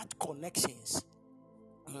get that connections.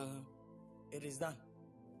 It is done.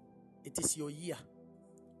 It is your year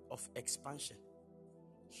of expansion.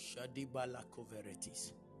 Shadibala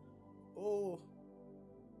coverities. Oh,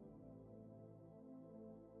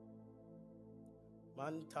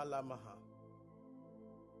 Mantalamaha.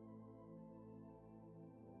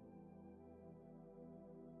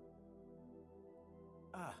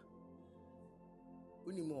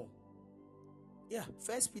 Unimo. Yeah,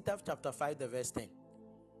 1 Peter chapter 5, the verse 10.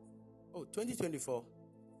 Oh, 2024.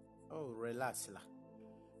 Oh, relax.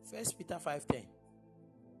 1 Peter 5:10.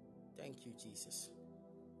 Thank you, Jesus.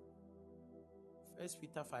 1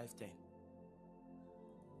 Peter 5:10.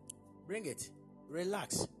 Bring it.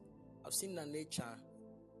 Relax. I've seen the nature.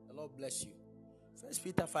 The Lord bless you. 1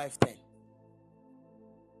 Peter 5:10.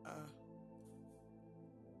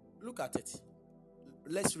 Look at it.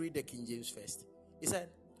 Let's read the King James first. He said,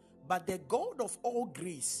 but the God of all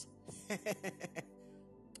grace. I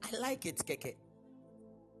like it, Keke.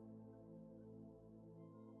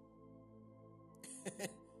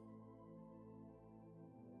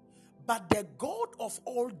 But the God of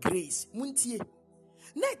all grace. Muntie.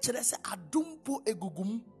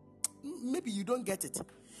 Maybe you don't get it.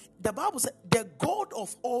 The Bible says the God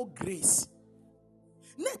of all grace.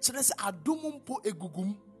 Do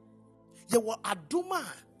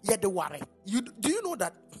you know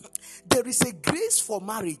that there is a grace for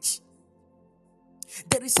marriage?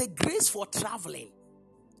 There is a grace for traveling.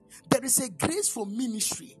 There is a grace for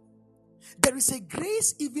ministry. There is a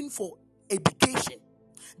grace even for education.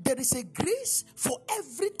 There is a grace for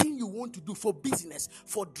everything you want to do, for business,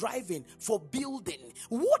 for driving, for building,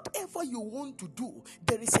 whatever you want to do.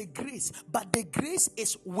 There is a grace, but the grace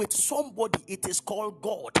is with somebody. It is called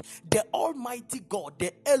God, the Almighty God,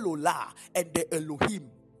 the Elolah and the Elohim.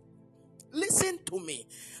 Listen to me.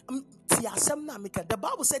 The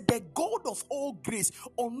Bible said the God of all grace,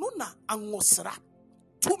 onuna angosra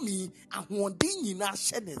to me.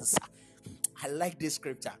 I like this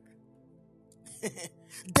scripture.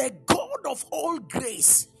 The God of all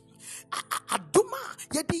grace. Aduma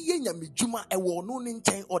yedi yenya mijuma ewo no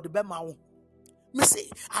nchen odebema. Me say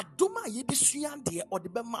aduma yedi suande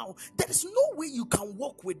odebema. There is no way you can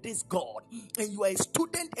walk with this God and you are a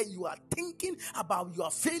student and you are thinking about you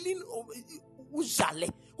are failing. Who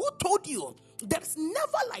told you? There's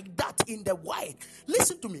never like that in the world.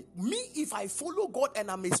 Listen to me. Me, if I follow God and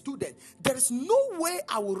I'm a student, there is no way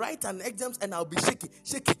I will write an exams and I'll be shaking.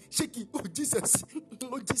 Oh Jesus,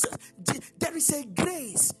 oh Jesus. There is a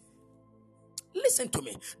grace. Listen to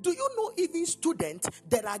me. Do you know even students,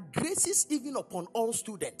 there are graces even upon all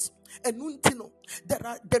students? And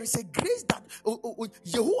there is a grace that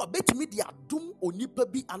Yehovah bet me the adum onipa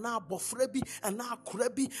bi ana bofra bi ana akura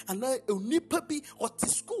bi ana onipa bi oti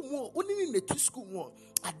school mo oni ne school mo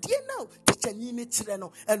adie now teacher ni ne kire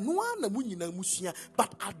no eno na mu nyina musua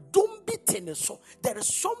but adum bi tene so there is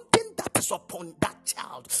something that is upon that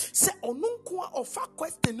child say onunko ofa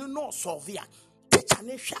question no solve ya. The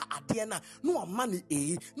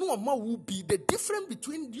difference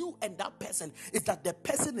between you and that person is that the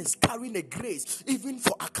person is carrying a grace even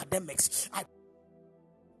for academics.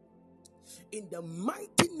 In the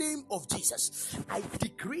mighty name of Jesus, I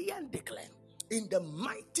decree and declare in the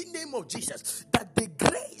mighty name of Jesus that the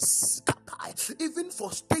grace even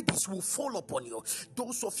for studies will fall upon you.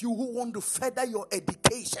 Those of you who want to further your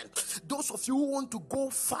education, those of you who want to go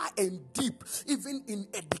far and deep even in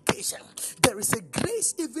education, there is a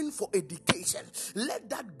grace even for education. Let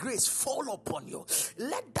that grace fall upon you.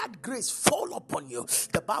 Let that grace fall upon you.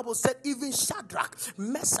 The Bible said even Shadrach,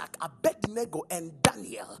 Meshach, Abednego and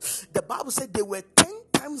Daniel, the Bible said they were 10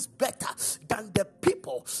 times better than the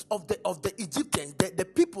people of the Egyptians, the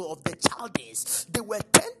people of the Chaldeans. They were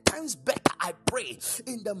 10 times better. I pray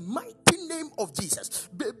in the mighty name of Jesus.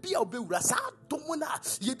 Baby, I'll be rasa domona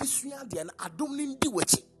yedisuya dian adomni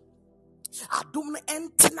ndiwechi. Adum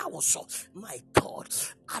entina woso, my God.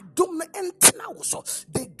 Adum entina woso.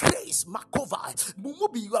 The grace makova.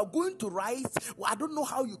 Mumubi, you are going to write. I don't know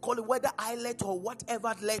how you call it, whether IELTS or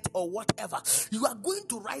whatever let or whatever. You are going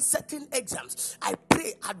to write certain exams. I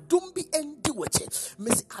pray adumbi endiweche.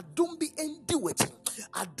 Miss adumbi endiweche.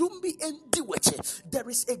 Adumbi endiweche. There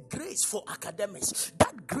is a grace for academics.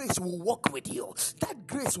 That grace will work with you. That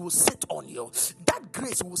grace will sit on you. That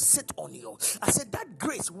grace will sit on you. I said that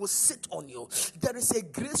grace will sit on you. There is a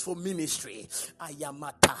grace for ministry.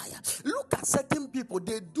 Ayamataya. Look at certain people,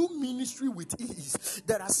 they do ministry with ease.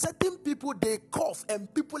 There are certain people, they cough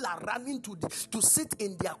and people are running to sit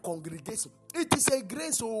in their congregation. It is a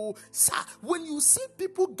grace. Oh, sir, when you see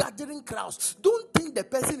people gathering crowds, don't think the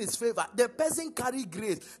person is favored. The person carry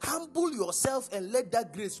grace. Humble yourself and let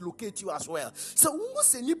that grace locate you as well. So,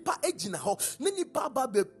 nipa ejina ho, nipa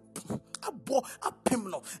babe abo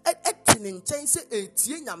apimno. Etinin change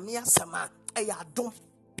etie nyamia sama eyadom.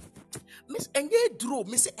 Miss enye dro,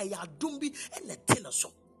 miss eyadom bi enetena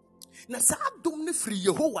so. Na sa adom ne free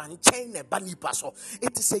Yehovah nchen ne bani paso.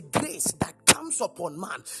 It is a grace that comes upon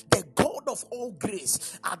man, the God of all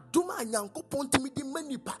grace. Aduma nyankopon timi di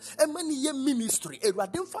manipa e mani ye ministry.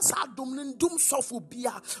 Ewurade mfa sa adom ne ndum sofo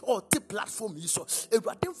bia or the platform iso.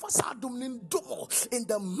 Ewurade mfa sa adom ne ndum in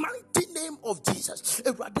the mighty name of Jesus.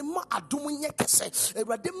 Ewurade ma adom nye kese.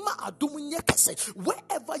 Ewurade ma adom nye kese.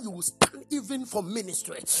 Wherever you will stand even for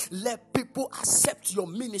ministry, let people accept your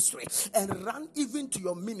ministry and run even to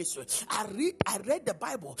your ministry. I read the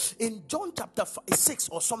Bible in John chapter 6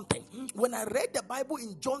 or something. When I read the Bible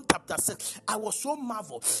in John chapter 6, I was so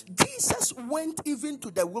marveled. Jesus went even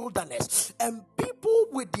to the wilderness, and people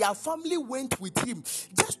with their family went with him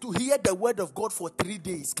just to hear the word of God for 3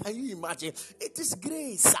 days. Can you imagine? It is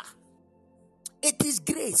grace, sir. It is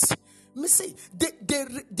grace. Me say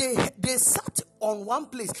they sat on one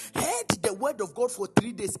place, heard the word of God for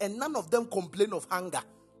 3 days, and none of them complained of hunger.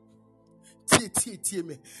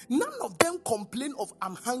 None of them complain of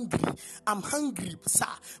I'm hungry, sir.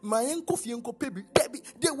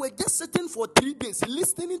 They were just sitting for 3 days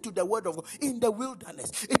listening to the word of God in the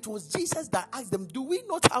wilderness. It was Jesus that asked them, do we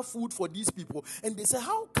not have food for these people? And they said,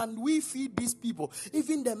 how can we feed these people?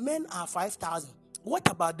 Even the men are 5,000.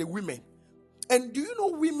 What about the women? And do you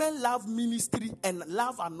know women love ministry and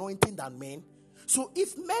love anointing than men? So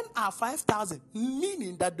if men are 5,000,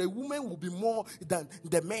 meaning that the women will be more than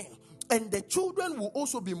the men, and the children will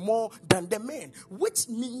also be more than the men, which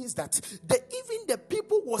means that even the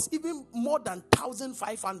people was even more than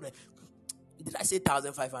 1,500. Did I say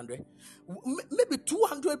 1,500? Maybe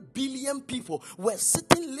 200 billion people were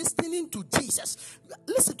sitting listening to Jesus.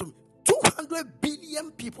 Listen to me. 200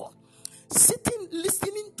 billion people sitting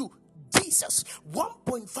listening to Jesus.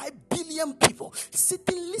 1.5 billion people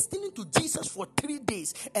sitting listening to Jesus for 3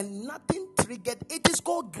 days, and nothing triggered. It is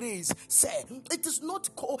called grace, sir. It is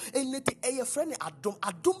not called anything. A friend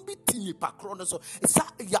adum bi tini pakrono so sa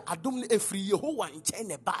ya adum efri Yehovah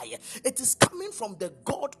nchene baye. It is coming from the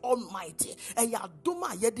God Almighty. And ya adum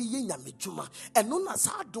a yedi ye nyamejuma. And no na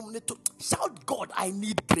sa adum ne to shout, God, I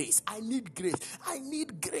need grace. I need grace. I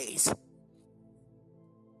need grace.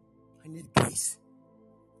 I need grace.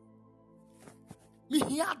 Me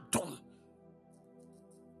here done.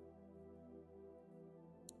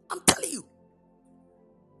 I'm telling you,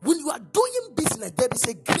 when you are doing business, there is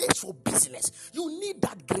a grace for business. You need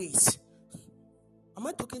that grace. Am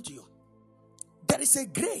I talking to you? There is a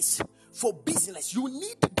grace for business. You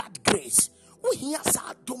need that grace. You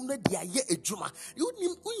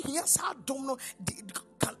need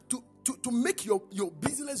to make your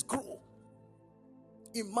business grow.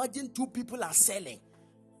 Imagine two people are selling.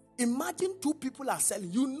 Imagine two people are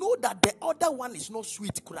selling. You know that the other one is not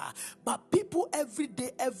sweet, but people every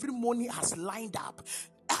day, every morning has lined up.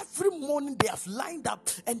 Every morning they have lined up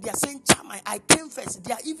and they are saying, Chama, I came first.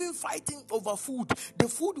 They are even fighting over food. The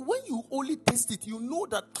food, when you only taste it, you know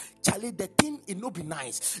that, Charlie, the thing it not be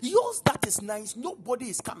nice. Yours that is nice, nobody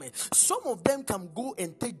is coming. Some of them can go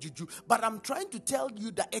and take juju, but I'm trying to tell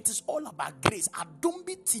you that it is all about grace. I don't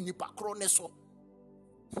be tinipa kroneso.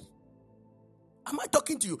 Am I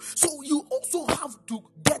talking to you? So you also have to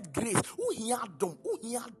get grace. Who here dom?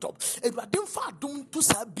 Everything for dom to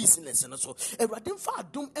serve business and so. Everything for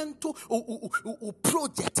dom into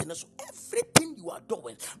project and so. Everything you are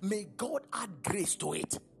doing, may God add grace to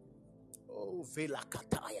it. Oh, Vela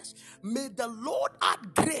Katayas. May the Lord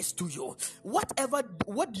add grace to you. What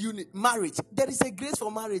do you need? Marriage. There is a grace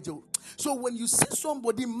for marriage. So when you see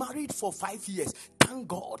somebody married for 5 years, thank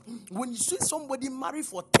God. When you see somebody married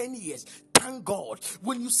for 10 years, thank God.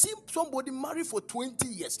 When you see somebody married for 20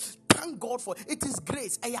 years, thank God for it. Is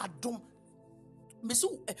grace. I adom. Miss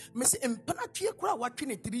Empanatria Kura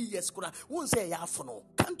watching 3 years. Kura won't say yafono.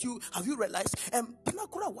 Can't you have you realized?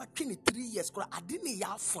 Panakura watching 3 years. Kura I didn't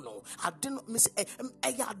yafono. I didn't miss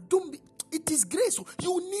it is grace.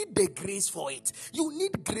 You need the grace for it. You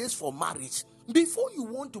need grace for marriage. Before you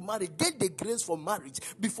want to marry, get the grace for marriage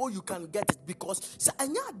before you can get it. Because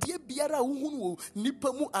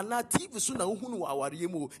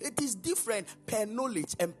it is different per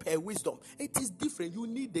knowledge and per wisdom. It is different. You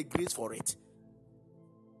need the grace for it.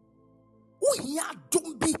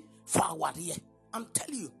 Don't be for our year. I'm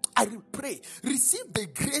telling you, I pray, receive the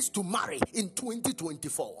grace to marry in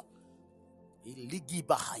 2024.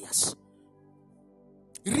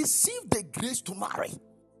 Receive the grace to marry.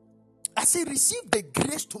 I say, receive the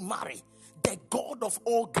grace to marry. The God of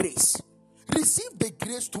all grace. Receive the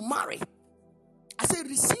grace to marry. I say,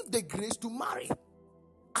 receive the grace to marry.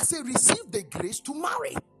 I say, receive the grace to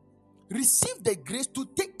marry. Receive the grace to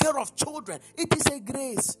take care of children. It is a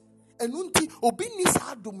grace. And unti obini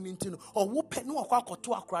sa adom nintino or wo pe no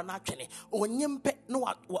akwakoto akra na atwene o nyempe no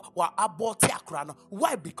wa aborte akra no.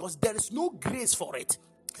 Why? Because there is no grace for it.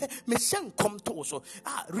 Receive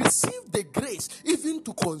the grace even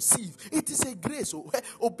to conceive. It is a grace.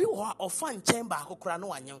 Obi or fan chamber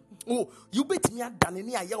oh, you bet me at Danny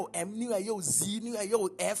ayo M ni ayo Z ni ayo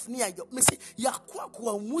F ni ayo Missy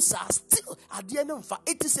Yakwa Musa still at the end of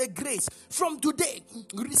it is a grace. From today,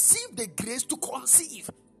 receive the grace to conceive.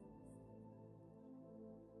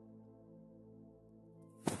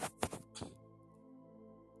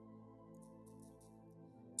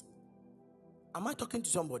 Am I talking to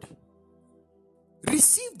somebody?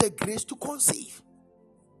 Receive the grace to conceive.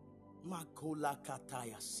 Makola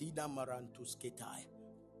kataya, sida marantus ketaya.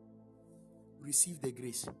 Receive the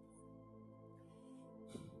grace.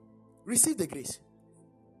 Receive the grace.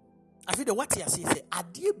 I feel the what you say,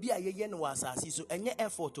 adie bia ye no asasi so enye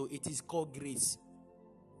effort, it is called grace.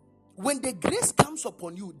 When the grace comes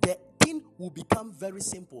upon you, the thing will become very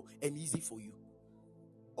simple and easy for you.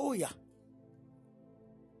 Oh yeah.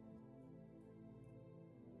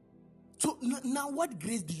 So now what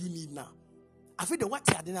grace do you need now? I feel the what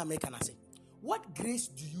you didn't make can I say? What grace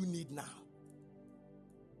do you need now?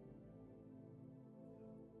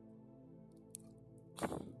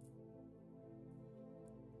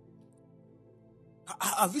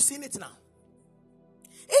 Have you seen it now?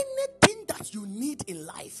 Anything that you need in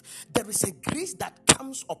life, there is a grace that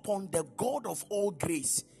comes upon the God of all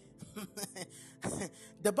grace.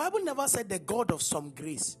 The Bible never said the God of some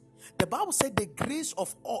grace. The Bible said the grace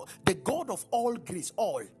of all, the God of all grace.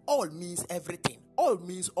 All means everything. All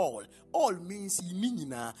means all. All means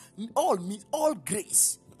all means all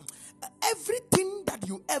grace. Everything that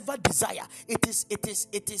you ever desire, it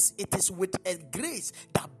is with a grace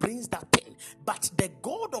that brings that thing. But the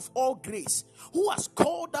God of all grace, who has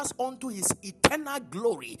called us unto his eternal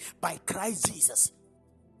glory by Christ Jesus,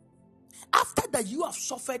 after that you have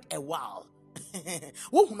suffered a while,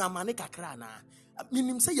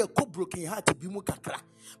 meaning say you could broken heart to be mukakra.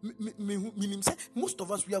 Meaning say most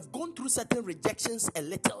of us we have gone through certain rejections a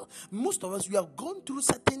little. Most of us we have gone through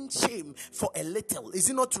certain shame for a little. Is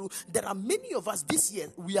it not true? There are many of us this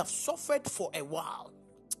year we have suffered for a while.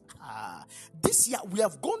 This year we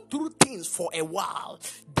have gone through things for a while.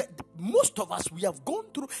 Most of us we have gone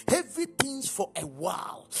through heavy things for a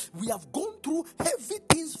while. We have gone through heavy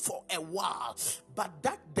things for a while. But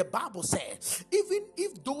that the Bible says, even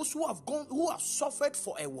if those who have suffered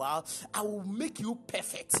for a while, I will make you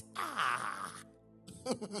perfect.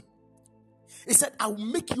 He said, I will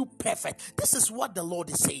make you perfect. This is what the Lord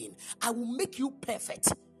is saying. I will make you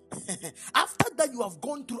perfect. After that you have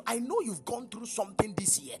gone through, I know you've gone through something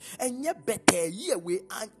this year, and yet better year we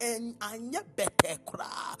and yet better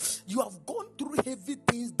cry. You have gone through heavy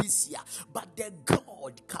things this year, but the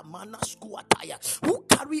God Kamana Skuataya, who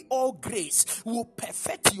carry all grace, will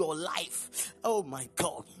perfect your life. Oh my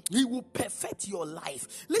God, He will perfect your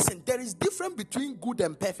life. Listen, there is difference between good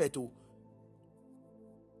and perfect.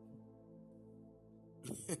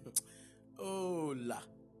 Oh la,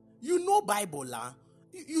 you know Bible la.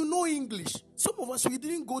 You know English. Some of us, we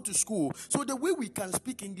didn't go to school. So the way we can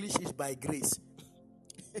speak English is by grace.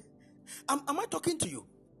 Am I talking to you?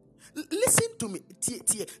 Listen to me.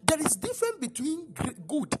 There is difference between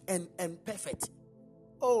good and perfect.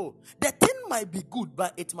 Oh, the thing might be good,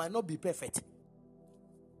 but it might not be perfect.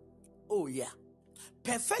 Oh, yeah.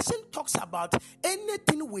 Perfection talks about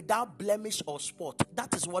anything without blemish or spot.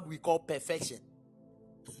 That is what we call perfection.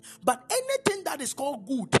 But anything that is called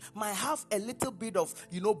good might have a little bit of,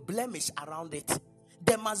 blemish around it.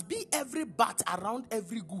 There must be every but around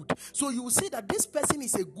every good. So you will say that this person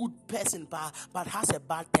is a good person, but has a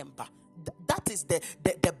bad temper. That is the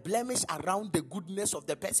blemish around the goodness of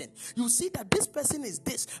the person. You see that this person is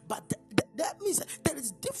this, but that means there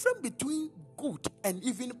is difference between good and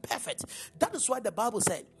even perfect. That is why the Bible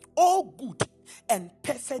said, all good and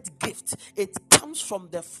perfect gift, it comes from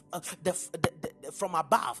from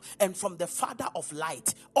above and from the Father of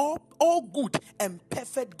light. All good and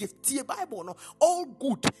perfect gift. The Bible, no, all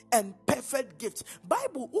good and perfect gift.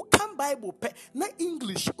 Bible, who can Bible na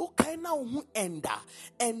English? Who can now who ender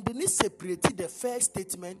and then separate the first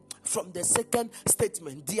statement from the second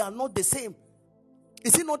statement? They are not the same.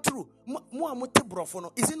 Is it not true?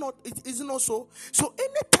 Is it not so? So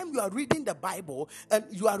anytime you are reading the Bible and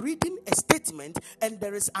you are reading a statement and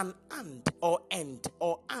there is an and or end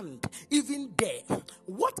or and even there,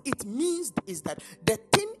 what it means is that the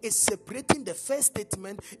thing is separating the first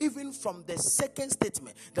statement even from the second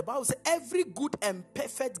statement. The Bible says every good and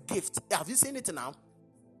perfect gift. Have you seen it now?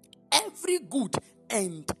 Every good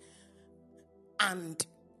and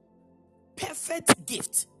perfect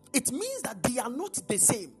gift. It means that they are not the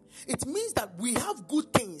same. It means that we have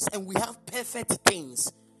good things and we have perfect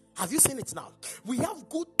things. Have you seen it now? We have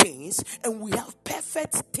good things and we have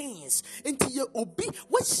perfect things. That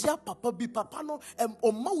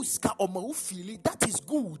is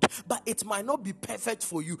good, but it might not be perfect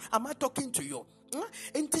for you. Am I talking to you?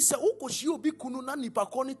 It is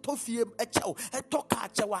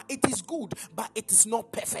good, but it is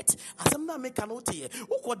not perfect.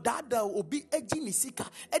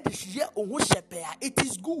 It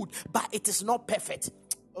is good, but it is not perfect.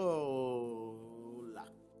 Oh,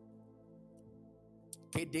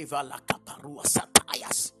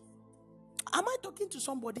 Am I talking to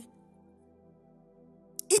somebody?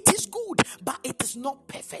 It is good, but it is not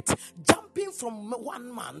perfect. Jumping from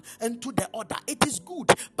one man into the other, it is good,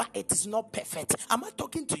 but it is not perfect. Am I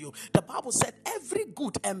talking to you? The Bible said every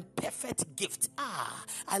good and perfect gift.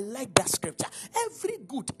 I like that scripture. Every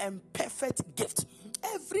good and perfect gift.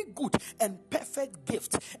 Every good and perfect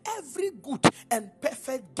gift. Every good and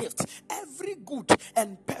perfect gift. Every good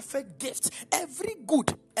and perfect gift. Every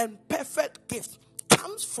good and perfect gift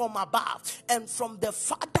comes from above and from the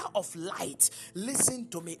Father of light. Listen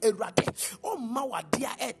to me. Erade, o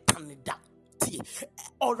mawadia e tanida.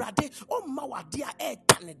 Already, oh mawadia e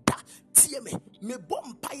tanida. Tie me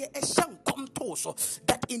bompaye e shankomtoso.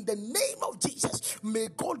 That in the name of Jesus, may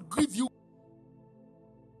God give you.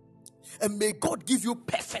 And may God give you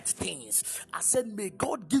perfect things. I said, may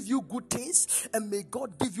God give you good things, and may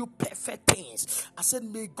God give you perfect things. I said,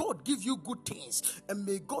 may God give you good things, and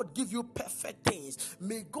may God give you perfect things.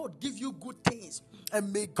 May God give you good things,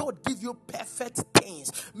 and may God give you perfect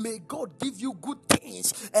things. May God give you good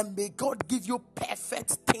things, and may God give you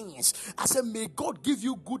perfect things. I said, may God give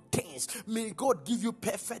you good things. May God give you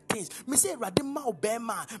perfect things. Me say, Radima o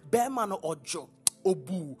Bema no ojo.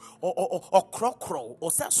 Obu or crocro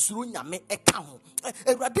or sasrunya me ekaho.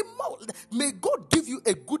 May God give you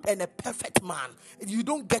a good and a perfect man. You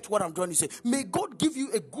don't get what I'm trying to say. May God give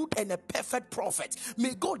you a good and a perfect prophet.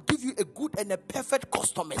 May God give you a good and a perfect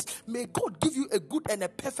customers. May God give you a good and a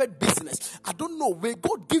perfect business. I don't know. May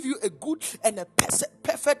God give you a good and a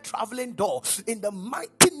perfect traveling door. In the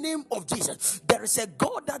mighty name of Jesus, there is a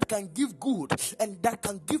God that can give good and that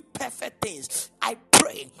can give perfect things. I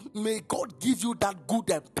pray, may God give you that good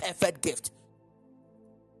and perfect gift.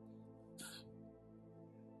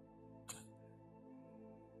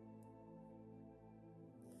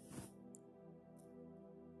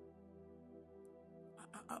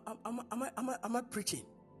 Am I preaching?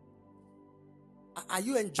 Are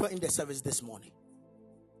you enjoying the service this morning?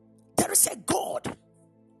 There is a God.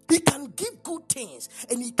 He can give good things,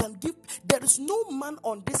 and he can give. There is no man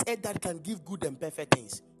on this earth that can give good and perfect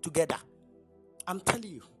things together. I'm telling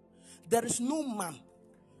you, there is no man.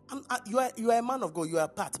 You are a man of God. You are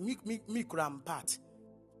part. Me, I'm part.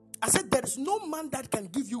 I said there is no man that can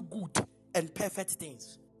give you good and perfect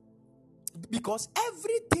things, because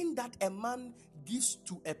everything that a man gives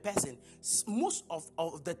to a person, most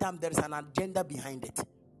of the time there is an agenda behind it.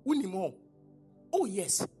 Unimo. Oh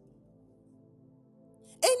yes.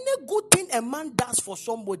 Any good thing a man does for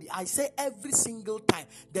somebody, I say every single time,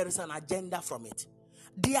 there is an agenda from it.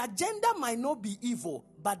 The agenda might not be evil,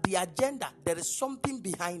 but the agenda, there is something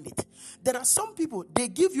behind it. There are some people, they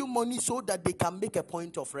give you money so that they can make a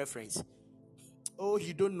point of reference. Oh,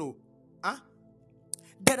 you don't know. Huh?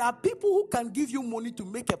 There are people who can give you money to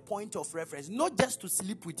make a point of reference, not just to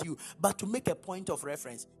sleep with you, but to make a point of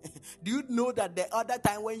reference. Do you know that the other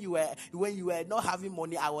time when you were not having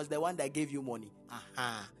money, I was the one that gave you money?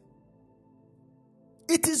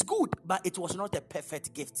 It is good, but it was not a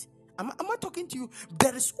perfect gift. Am I talking to you?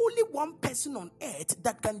 There is only one person on earth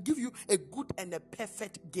that can give you a good and a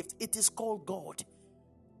perfect gift. It is called God.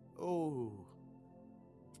 Oh.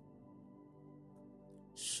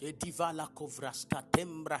 Shedivala kovraska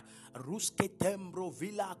tembra ruske tembro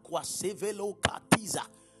villa qua sevelo katiza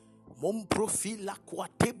mon profila qua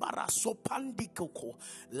tebara sopandikoko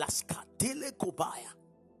laskatele kobaya.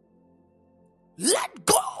 Let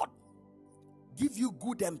God give you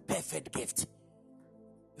good and perfect gift.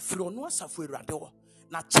 He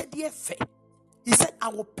said, I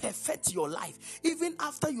will perfect your life. Even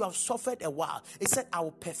after you have suffered a while, he said, I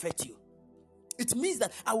will perfect you. It means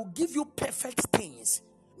that I will give you perfect things.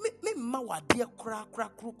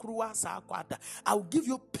 I will give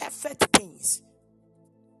you perfect things.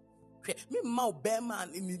 Me mau bema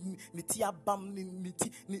nitia bam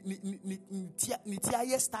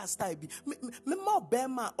nitia star bi me mau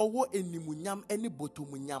bema owo enimunyam eni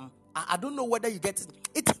botumunyam. I don't know whether you get it.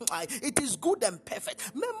 It is good and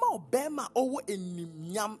perfect. Me mau bema owo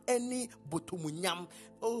enimunyam eni botumunyam.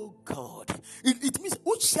 Oh God, it means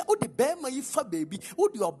uche odi bema yifa baby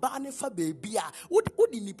odi oba ne fa baby a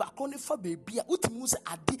odi nipa kro ne fa baby a utimu se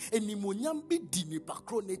ade enimunyam bi di nipa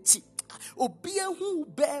kro ne chi.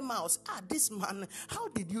 This man, how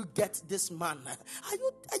did you get this man? Are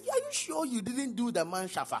you sure you didn't do the man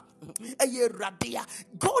shafa?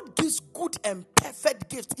 God gives good and perfect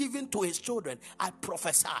gifts even to his children. I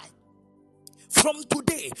prophesy. From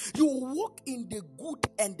today, you will walk in the good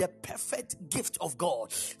and the perfect gift of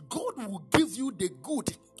God. God will give you the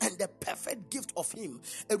good and the perfect gift of Him.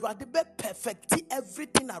 Perfect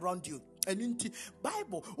everything around you. And in the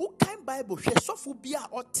Bible, what kind Bible? She sophobia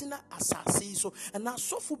otina asasi so, and now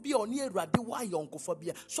sophobia on ye radiwa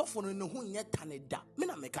yonkophobia. Sophon no who yet taneda.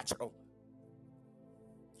 Mina me catch up.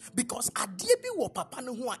 Because adiebi wo papa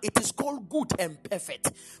no ho, it is called good and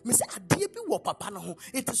perfect. Me say adiebi wo papa no ho,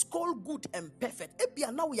 it is called good and perfect.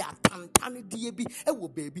 Ebia now we are tantani diebi ewo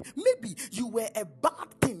baby. Maybe you were a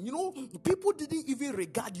bad thing, you know. People didn't even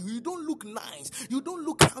regard you. You don't look nice. You don't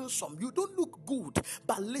look handsome. You don't look good.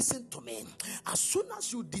 But listen to me. As soon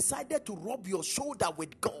as you decided to rub your shoulder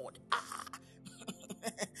with God,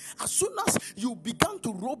 as soon as you began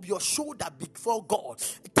to rub your shoulder before God,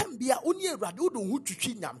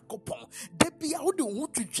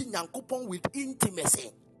 with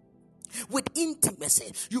intimacy. With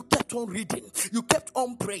intimacy, you kept on reading, you kept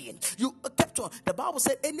on praying, you kept on. The Bible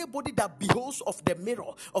said anybody that beholds of the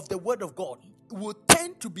mirror of the word of God will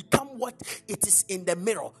tend to become what it is in the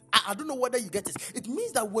mirror. I don't know whether you get it. It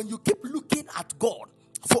means that when you keep looking at God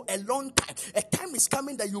for a long time, a time is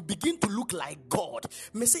coming that you begin to look like God.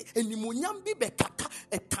 Me say enimunyam bi bekaka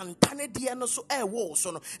etantane dia no so wo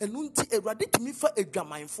so no enunti ewrade timi fa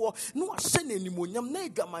edwamanfo no ahye na enimunyam na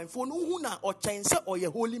edwamanfo no hu na ochense oye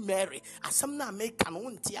Holy Mary asem na make no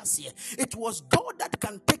nti ase. It was God that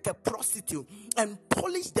can take a prostitute and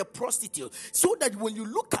polish the prostitute so that when you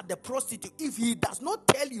look at the prostitute, if he does not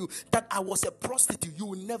tell you that I was a prostitute, you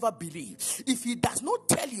will never believe. If he does not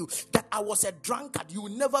tell you that I was a drunkard, you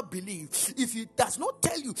will never believe. If he does not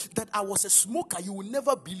tell you that I was a smoker, you will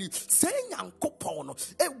never believe. Saying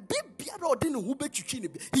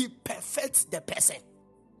he perfects the person.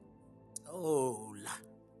 Oh, la.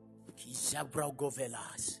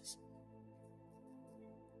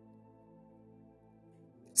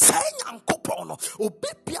 Say nyankopon obi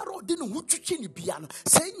biara de no hu twitwi ni bia no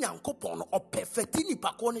say nyankopon o perfect ni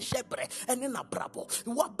pakon hyebre ene na brabo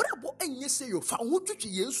wa brabo enye se yo fa hu twitwi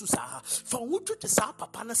Yesu sa fa hu twitwi sa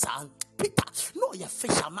papa na sa Peter no ye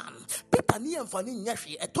fisherman Peter ni emfa ni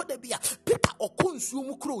nyahwe eto da bia Peter okonsuo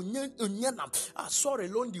mu kro onyanam. Sorry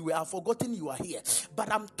Londi, we have forgotten you are here,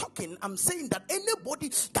 but I'm saying that anybody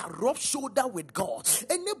that rubs shoulder with God,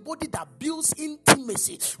 anybody that builds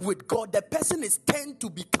intimacy with God, the person is tend to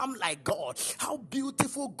become like God. How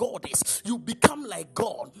beautiful God is, you become like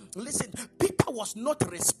God. Listen, Peter was not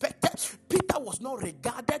respected, Peter was not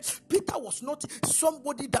regarded, Peter was not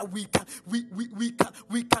somebody that we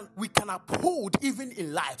can uphold even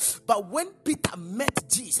in life. But when Peter met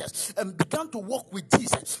Jesus and began to walk with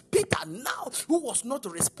Jesus, Peter now, who was not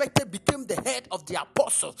respected, became the head of the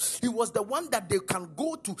apostles. He was the one that they can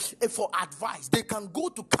go to for advice, they can go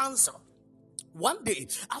to counsel. One day,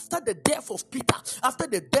 after the death of Peter, after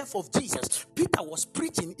the death of Jesus, Peter was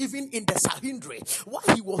preaching even in the Sanhedrin.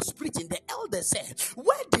 While he was preaching, the elders said,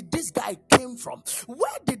 where did this guy came from?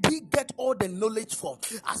 Where did he get all the knowledge from?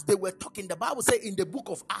 As they were talking, the Bible said in the book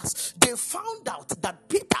of Acts, they found out that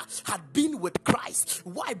Peter had been with Christ.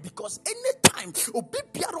 Why? Because anytime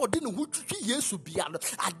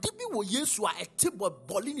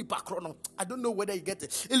I don't know whether you get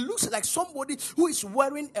it. It looks like somebody who is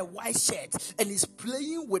wearing a white shirt and is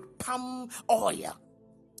playing with palm oil.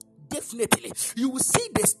 Definitely, you will see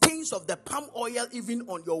the stains of the palm oil even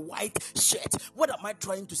on your white shirt. What am I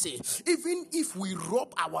trying to say? Even if we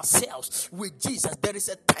rub ourselves with Jesus, there is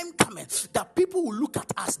a time coming that people will look at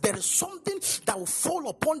us. There is something that will fall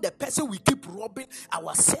upon the person we keep rubbing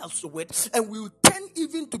ourselves with, and we will tend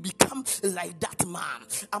even to become like that man.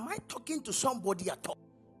 Am I talking to somebody at all?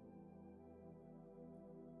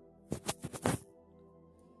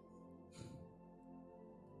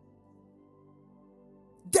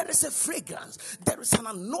 There is a fragrance. There is an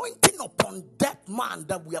anointing upon that man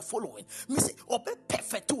that we are following. Me say, obe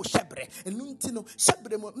perfecto shebre. Enuntino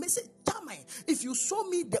shebre mo. Me say, Tamai, if you saw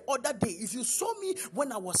me the other day, if you saw me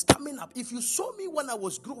when I was coming up, if you saw me when I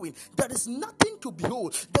was growing, there is nothing to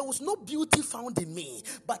behold. There was no beauty found in me.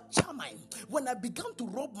 But Tamai, when I began to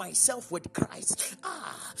rub myself with Christ,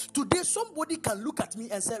 today somebody can look at me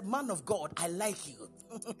and say, man of God, I like you.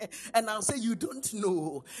 And I'll say, you don't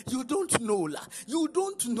know. You don't know. You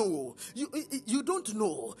don't know. You don't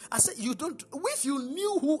know. I said, you don't. If you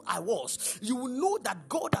knew who I was, you will know that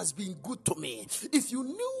God has been good to me. If you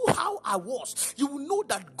knew how I was, you will know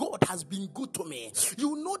that God has been good to me. You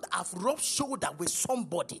will know that I've rubbed shoulder with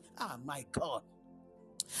somebody. My God.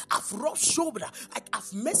 I've rubbed shoulder.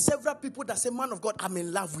 I've met several people that say, man of God, I'm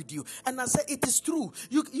in love with you. And I say, it is true.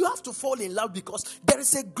 You have to fall in love because there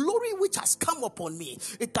is a glory which has come upon me.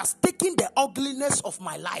 It has taken the ugliness of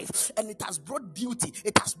my life and it has brought beauty.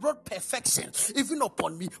 It has brought perfection even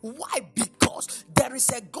upon me. Why? Because there is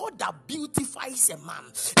a God that beautifies a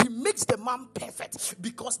man. He makes the man perfect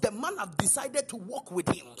because the man have decided to walk with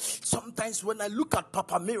him. Sometimes when I look at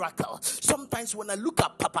Papa Miracle, sometimes when I look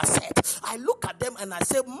at Papa Seth, I look at them and I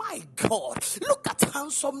say, my God, look at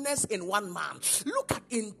handsomeness in one man. Look at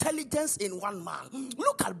intelligence in one man.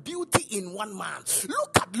 Look at beauty in one man.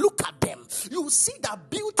 Look at them. You see that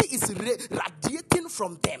beauty is radiating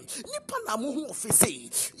from them.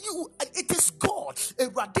 It is God.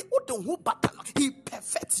 He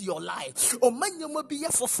perfects your life. Can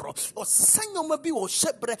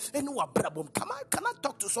I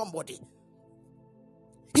talk to somebody?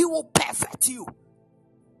 He will perfect you.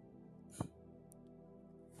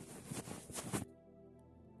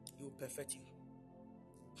 He will perfect you.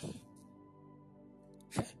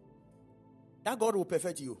 That God will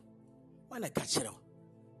perfect you. When I catch it.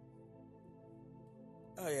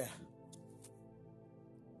 Oh yeah.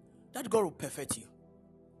 That God will perfect you.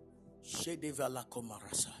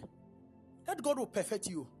 That God will perfect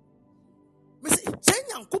you.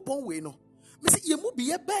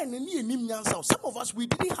 Some of us, we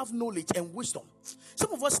didn't have knowledge and wisdom.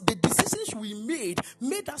 Some of us, the decisions we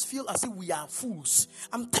made us feel as if we are fools.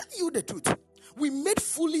 I'm telling you the truth. We made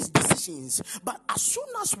foolish decisions, but as soon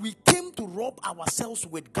as we came to rub ourselves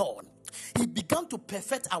with God, He began to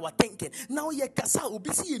perfect our thinking. Now,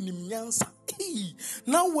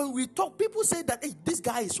 now when we talk, people say that, hey, this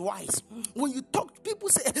guy is wise. When you talk, people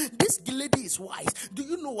say, this lady is wise. Do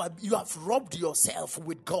you know what? You have rubbed yourself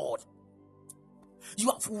with God.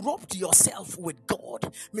 You have rubbed yourself with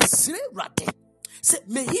God. Say,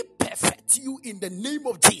 may He perfect you in the name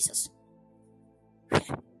of Jesus.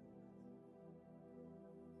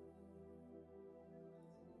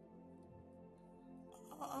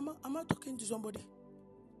 Am I talking to somebody?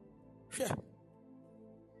 Yeah.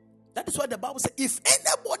 That is why the Bible says, if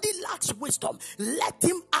anybody lacks wisdom, let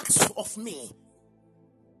him ask of me.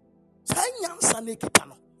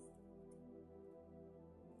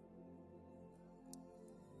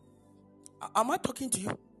 Am I talking to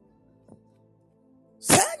you?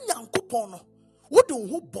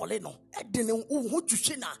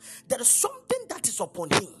 There is something that is upon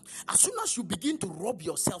him. As soon as you begin to rub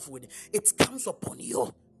yourself with it, it comes upon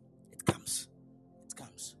you. It comes.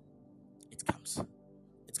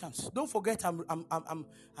 Don't forget, I'm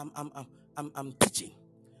teaching.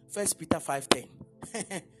 1 Peter 5:10.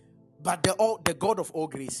 But the God of all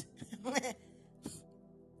grace.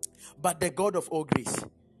 But the God of all grace.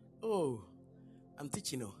 Oh, I'm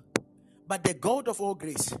teaching you. But the God of all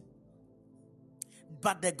grace.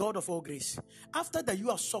 But the God of all grace. After that you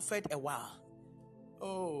have suffered a while.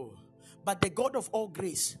 Oh, but the God of all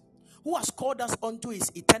grace, who has called us unto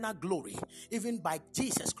His eternal glory, even by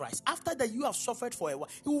Jesus Christ. After that you have suffered for a while,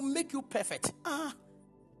 He will make you perfect.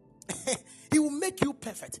 He will make you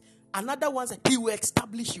perfect. Another one said, He will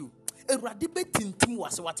establish you. The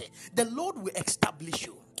Lord will establish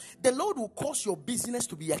you. The Lord will cause your business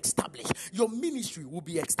to be established. Your ministry will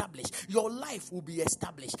be established. Your life will be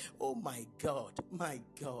established. Oh my God, my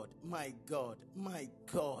God, my God, my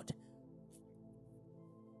God.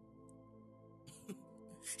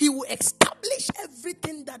 He will establish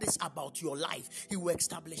everything that is about your life. He will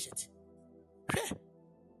establish it.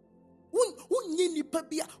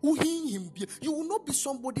 You will not be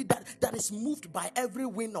somebody that is moved by every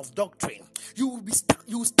wind of doctrine. You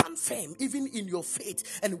will stand firm even in your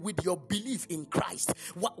faith and with your belief in Christ.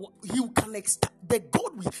 The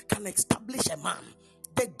God can establish a man.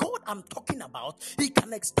 The God I'm talking about, He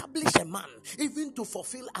can establish a man even to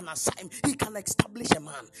fulfill an assignment. He can establish a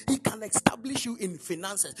man. He can establish you in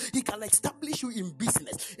finances. He can establish you in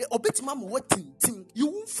business. You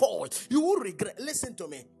won't fall. You won't regret. Listen to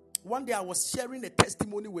me. One day I was sharing a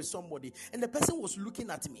testimony with somebody and the person was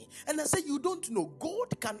looking at me and I said, you don't know,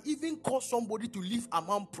 God can even cause somebody to live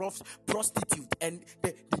among prostitutes and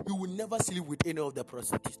you will never sleep with any of the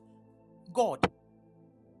prostitutes. God.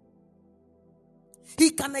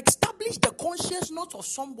 He can establish the consciousness of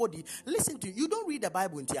somebody. Listen to you. You don't read the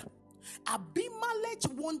Bible in here. Abimelech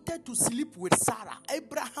wanted to sleep with Sarah,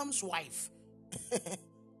 Abraham's wife.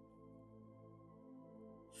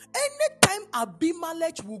 Anytime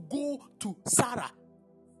Abimelech will go to Sarah,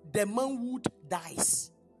 the manhood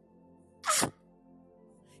dies.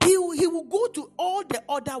 He will go to all the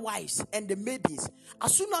other wives and the maidens.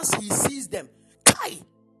 As soon as he sees them,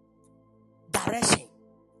 direction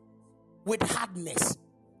with hardness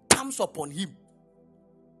comes upon him.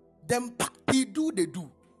 Then he do, they do.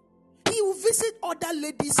 He will visit other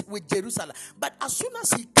ladies with Jerusalem. But as soon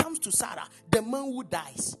as he comes to Sarah, the man who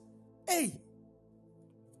dies. Hey.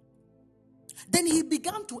 Then he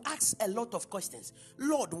began to ask a lot of questions.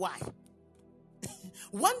 Lord, why?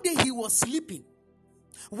 One day he was sleeping.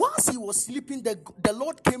 Whilst he was sleeping, the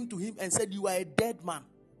Lord came to him and said, you are a dead man.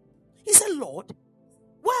 He said, Lord,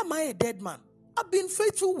 why am I a dead man? I've been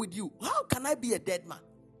faithful with you. How can I be a dead man?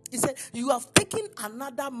 He said, you have taken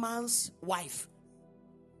another man's wife.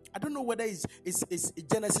 I don't know whether it's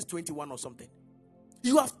Genesis 21 or something.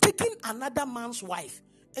 You have taken another man's wife.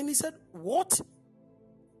 And he said, what?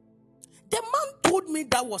 The man told me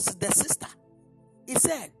that was the sister. He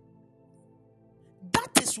said,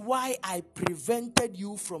 that is why I prevented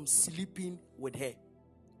you from sleeping with her.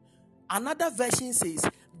 Another version says,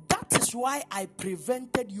 that is why I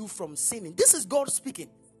prevented you from sinning. This is God speaking.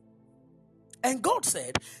 And God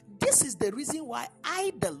said, this is the reason why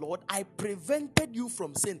I, the Lord, I prevented you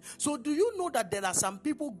from sin. So do you know that there are some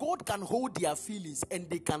people, God can hold their feelings and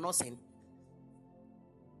they cannot sin?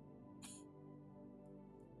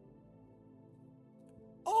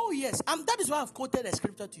 Oh yes, that is why I've quoted a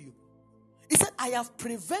scripture to you. He said, I have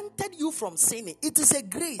prevented you from sinning. It is a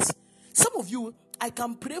grace. Some of you, I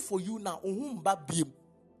can pray for you now.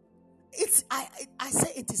 I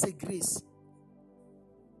say it is a grace.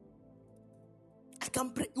 I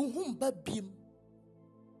can pray. The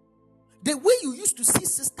way you used to see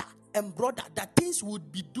sister and brother, that things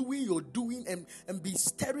would be doing, you're doing and be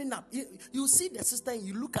stirring up. You see the sister and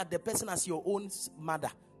you look at the person as your own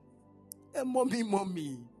mother. Hey, mommy.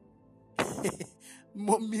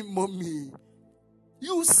 mommy.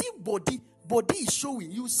 You see body is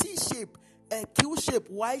showing. You see shape, Q shape,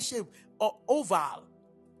 Y shape, or oval,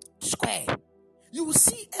 square. You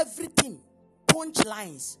see everything, punch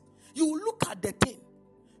lines. You look at the thing.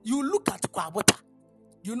 You look at Kwabota.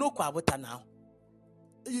 You know Kwabota now.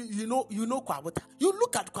 You know Kwabota. You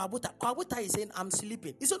look at Kwabota. Kwabota is saying, I'm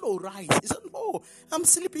sleeping. He said, no, rise. He said, no, I'm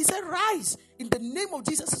sleeping. He said, rise. In the name of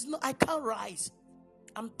Jesus. He said, no, I can't rise.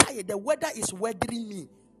 I'm tired. The weather is weathering me.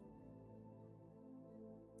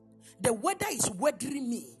 The weather is weathering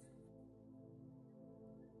me.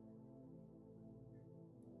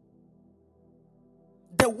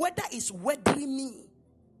 The weather is weathering me.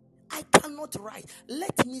 I cannot rise.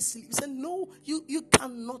 Let me sleep. He said, no, you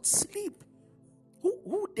cannot sleep.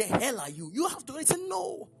 Who the hell are you? You have to. He said,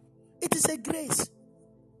 no. It is a grace.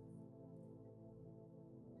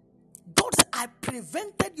 God said, I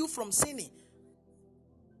prevented you from sinning.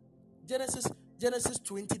 Genesis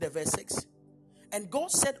 20, the verse 6. And God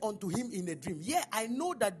said unto him in a dream, yeah, I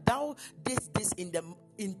know that thou didst this in the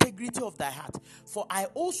integrity of thy heart, for I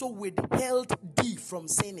also withheld thee from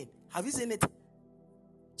sinning. Have you seen it?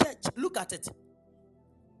 Church, look at it.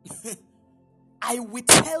 I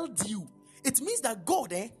withheld you. It means that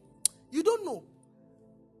God, you don't know.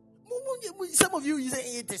 Some of you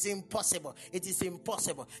say it is impossible. It is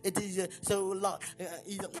impossible. It is so long.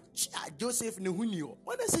 Joseph Nehunio.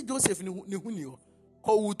 When I say Joseph Nehunio,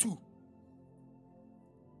 how too?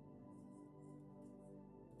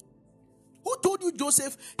 Who told you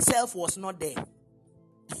Joseph's self was not there?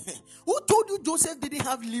 Who told you Joseph didn't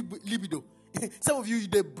have libido? Some of you,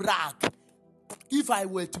 they brag. If I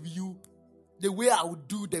were to be you, the way I would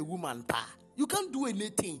do the woman, you can't do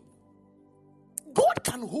anything. God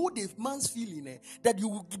can hold a man's feeling that you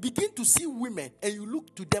will begin to see women and you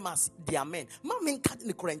look to them as their men.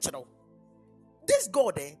 This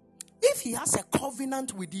God, if he has a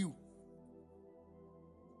covenant with you,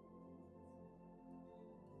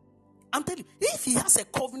 I'm telling you, if he has a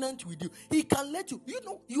covenant with you, he can let you. You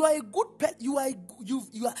know, you are a good pet. You are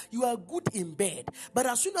good in bed. But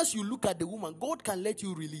as soon as you look at the woman, God can let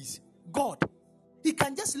you release. God, he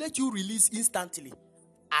can just let you release instantly.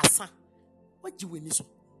 Asa, what do you need?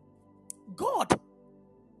 God.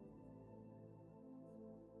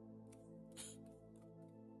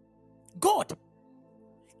 God,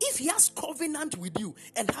 if he has covenant with you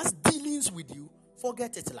and has dealings with you,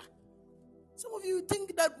 forget it, lah. Some of you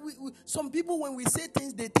think that some people, when we say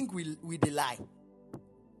things, they think we lie.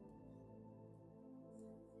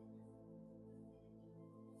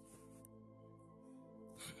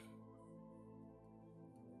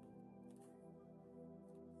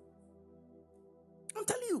 I'm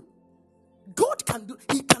telling you, God can do.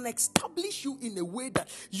 He can establish you in a way that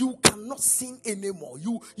you cannot sin anymore.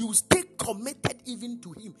 You stay committed even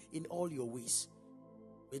to him in all your ways.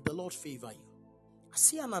 May the Lord favor you. I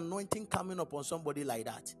see an anointing coming upon somebody like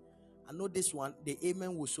that. I know this one, the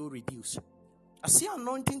amen will so reduce. I see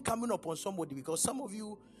anointing coming upon somebody because some of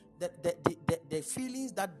you, the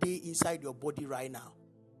feelings that day inside your body right now,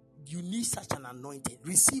 You need such an anointing.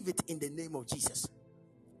 Receive it in the name of Jesus.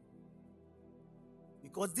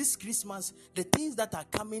 Because this Christmas, the things that are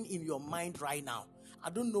coming in your mind right now, I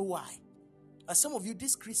don't know why. Some of you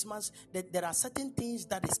this Christmas, that there are certain things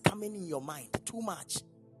that is coming in your mind too much.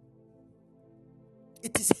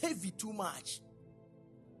 It is heavy too much.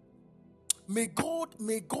 May God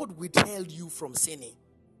withhold you from sinning.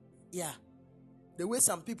 Yeah. The way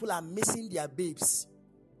some people are missing their babes.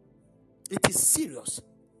 It is serious.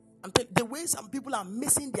 The way some people are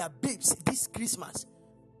missing their babes this Christmas.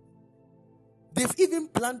 They've even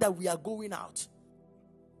planned that we are going out.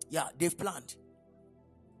 Yeah, they've planned.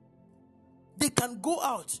 They can go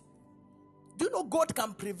out. Do you know God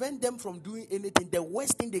can prevent them from doing anything? The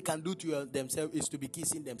worst thing they can do to themselves is to be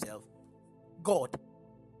kissing themselves. God.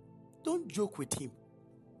 Don't joke with him.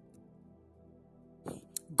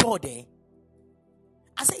 God,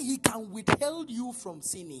 I say he can withhold you from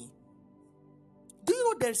sinning. Do you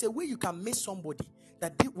know there's a way you can miss somebody?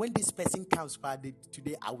 That when this person comes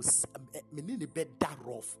today, I was in a bed that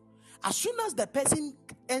rough. As soon as the person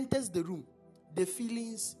enters the room, the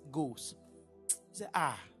feelings goes. Say,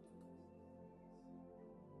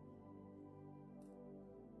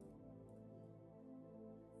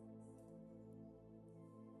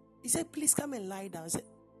 He said, please come and lie down. I said,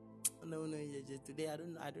 no, today I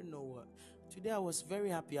don't know what. Today I was very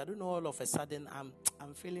happy. I don't know, all of a sudden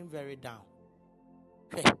I'm feeling very down.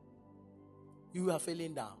 Hey, you are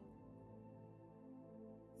feeling down.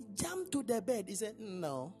 He jumped to the bed. He said,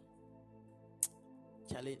 no.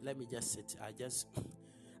 Charlie, let me just sit. I just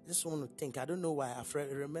want to think. I don't know why. I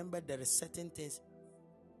remember there are certain things.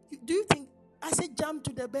 Do you think? I said, jump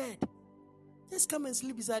to the bed. Just come and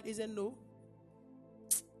sleep beside. He said, no.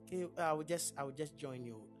 Okay, I will just join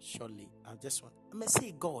you shortly. I may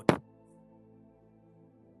say, God.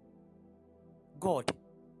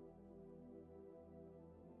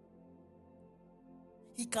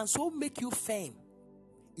 He can so make you firm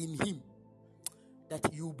in him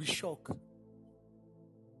that you'll be shocked.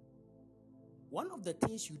 One of the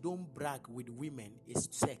things you don't brag with women is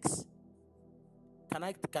sex. Can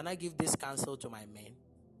I give this counsel to my men?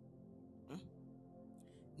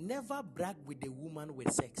 Never brag with a woman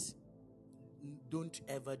with sex. Don't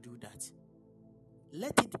ever do that.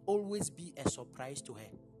 Let it always be a surprise to her.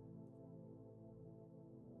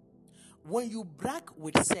 When you brag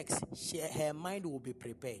with sex, her mind will be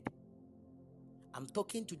prepared. I'm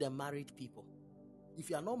talking to the married people. If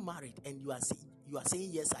you are not married and you are saying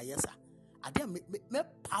yes sir, yes sir, I don't me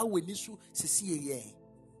power issue to see a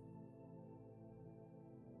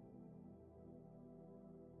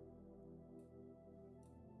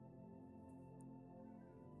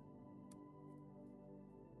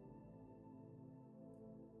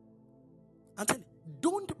I'm telling you,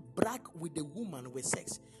 don't brag with the woman with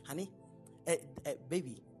sex, honey.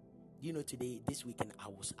 Baby, you know today, this weekend, I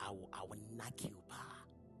will knock you.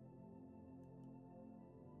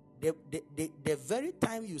 The very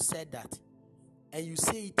time you said that, and you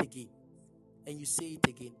say it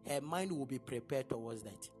again, her mind will be prepared towards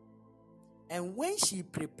that. And when she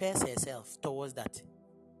prepares herself towards that,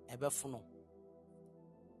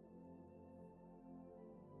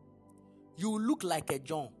 you look like a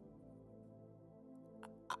John.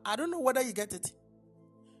 I don't know whether you get it.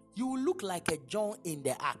 You will look like a John in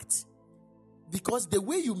the act. Because the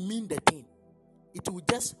way you mean the thing, it will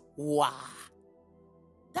just wow.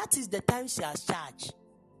 That is the time she has charged.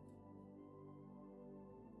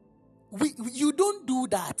 You don't do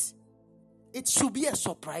that. It should be a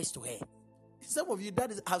surprise to her. Some of you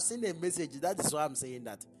have seen a message. That is why I'm saying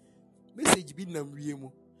that. Message be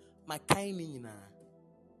namriemu. My kind na.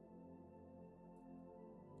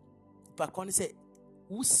 Pakon say,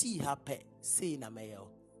 who see her pet? Say na mayo.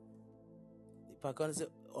 Pakon say,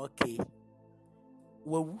 okay.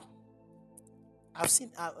 Well, I've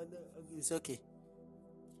seen. It's okay.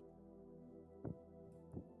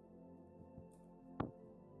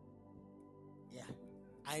 Yeah,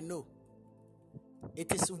 I know.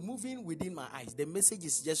 It is moving within my eyes. The message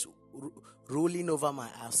is just rolling over my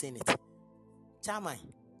eyes. I've seen it. Chamai,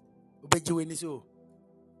 so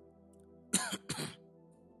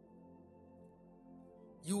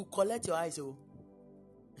you collect your eyes. Oh,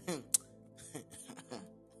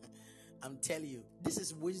 I'm telling you, this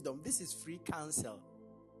is wisdom. This is free counsel.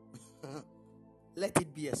 Let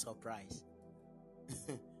it be a surprise.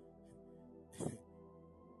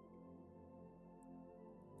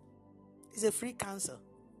 It's a free counsel.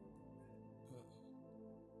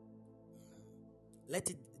 Let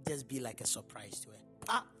it just be like a surprise to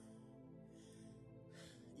her.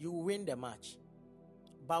 You win the match.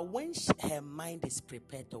 But when her mind is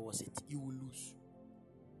prepared towards it, you will lose.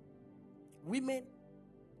 Women,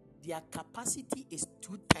 their capacity is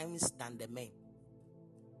 2 times than the men.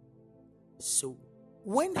 So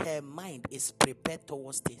when her mind is prepared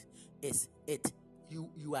towards this,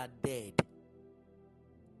 you are dead.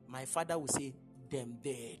 My father will say, them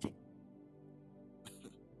dead.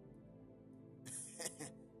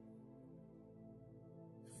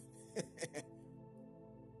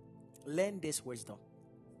 Learn this wisdom.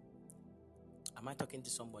 Am I talking to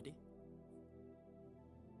somebody?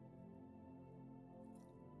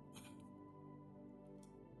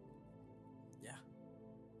 Yeah.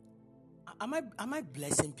 Am I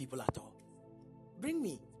blessing people at all? Bring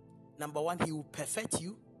me. Number one, he will perfect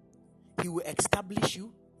you. He will establish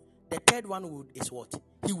you. The third one is what?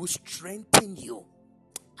 He will strengthen you.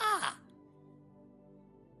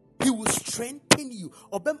 He will strengthen you.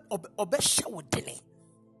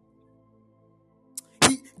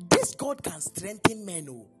 This God can strengthen men.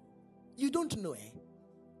 Oh. You don't know, eh?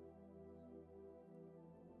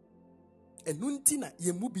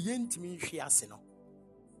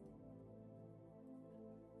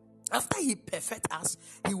 After he perfect us,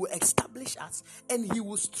 he will establish us and he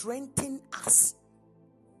will strengthen us.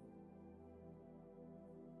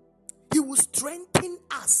 He will strengthen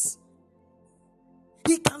us.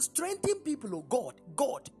 He can strengthen people, oh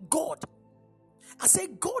God. I say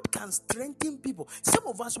God can strengthen people. Some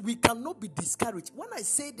of us, we cannot be discouraged. When I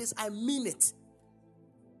say this, I mean it.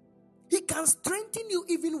 He can strengthen you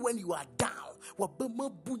even when you are down.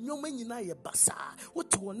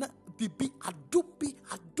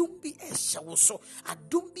 Adumbi eshawoso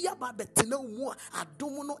adumbi ababetena umu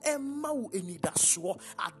adumuno emau enidaso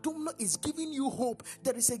adumno is giving you hope.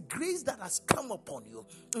 There is a grace that has come upon you,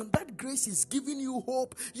 and that grace is giving you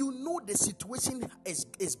hope. You know the situation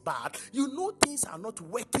is bad. You know things are not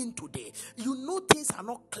working today. You know things are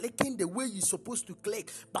not clicking the way you're supposed to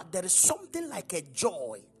click, but there is something like a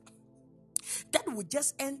joy that will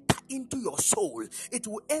just enter into your soul. It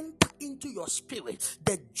will enter into your spirit.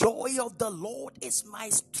 The joy of the Lord is my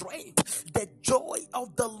strength. The joy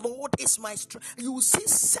of the Lord is my strength. You will see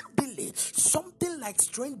suddenly something like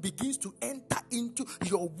strength begins to enter into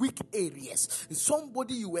your weak areas.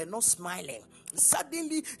 Somebody, you were not smiling.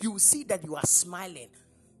 Suddenly you will see that you are smiling.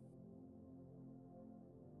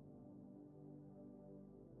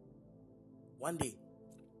 One day,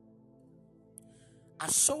 I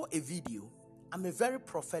saw a video. I'm a very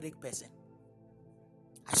prophetic person.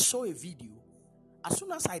 I saw a video. As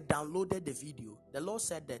soon as I downloaded the video, the Lord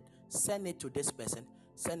said that send it to this person,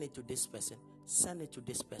 send it to this person, send it to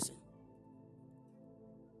this person.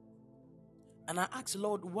 And I asked,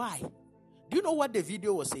 Lord, why? Do you know what the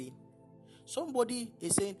video was saying? Somebody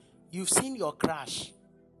is saying, you've seen your crush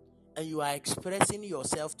and you are expressing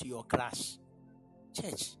yourself to your crush.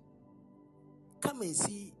 Church, come and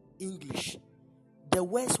see English. The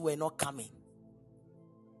words were not coming.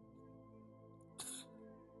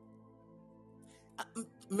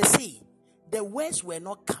 See, the words were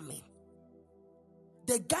not coming.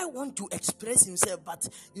 The guy want to express himself, but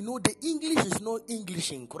you know the English is not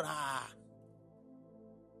English in Kura.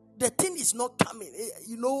 The thing is not coming.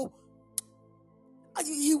 You know,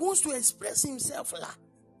 he wants to express himself.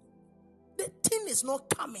 The thing is not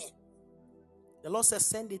coming. The Lord says,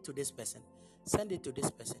 send it to this person. Send it to this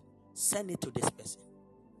person. Send it to this person.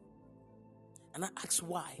 And I asked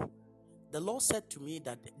why. The Lord said to me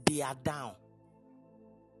that they are down.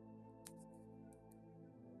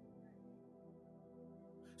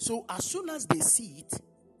 So as soon as they see it,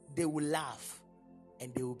 they will laugh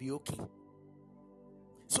and they will be okay.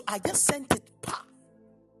 So I just sent it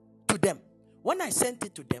to them. When I sent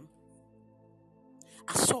it to them,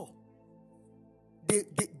 I saw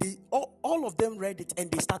all of them read it and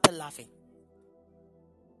they started laughing.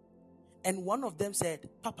 And one of them said,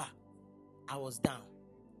 Papa, I was down.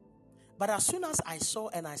 But as soon as I saw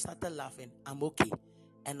and I started laughing, I'm okay.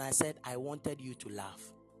 And I said, I wanted you to laugh.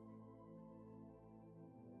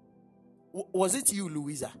 Was it you,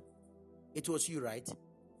 Louisa? It was you, right?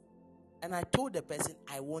 And I told the person,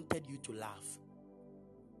 I wanted you to laugh.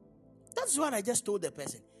 That's what I just told the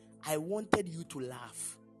person. I wanted you to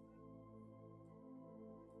laugh.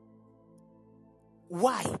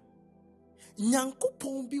 Why?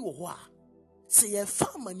 Nyankopon bi wo ho a say a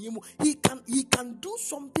farmer he can do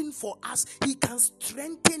something for us. He can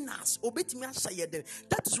strengthen us.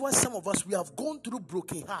 That is why some of us, we have gone through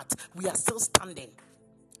broken hearts. We are still standing.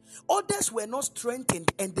 Others were not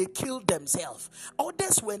strengthened and they killed themselves.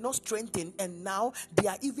 Others were not strengthened and now they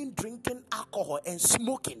are even drinking alcohol and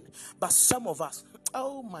smoking. But some of us,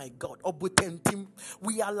 oh my God,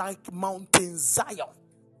 we are like Mountain Zion.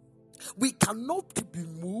 We cannot be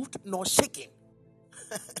moved nor shaken.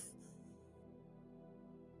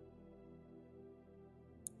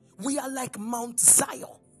 We are like Mount Zion.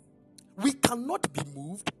 We cannot be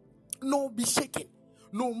moved, nor be shaken.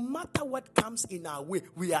 No matter what comes in our way,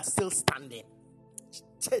 we are still standing.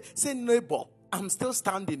 Say, neighbor, I'm still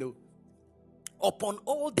standing. Upon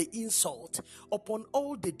all the insult, upon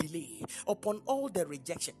all the delay, upon all the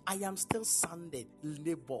rejection, I am still standing.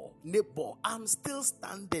 Neighbor, I'm still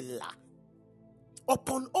standing.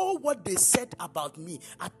 Upon all what they said about me,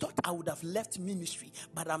 I thought I would have left ministry,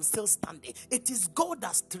 but I'm still standing. It is God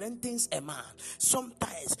that strengthens a man.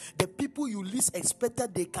 Sometimes the people you least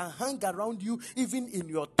expected, they can hang around you even in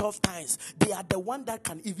your tough times. They are the one that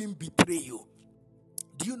can even betray you.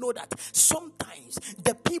 Do you know that sometimes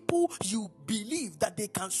the people you believe that they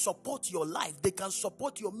can support your life, they can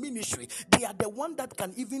support your ministry, they are the one that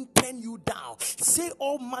can even turn you down, say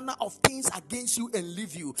all manner of things against you and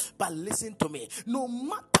leave you. But listen to me, no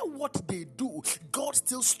matter what they do, God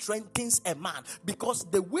still strengthens a man, because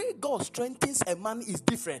the way God strengthens a man is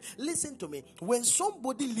different. Listen to me, when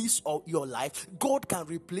somebody leaves your life, God can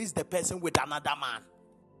replace the person with another man.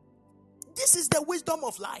 This is the wisdom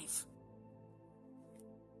of life.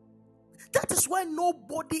 That is why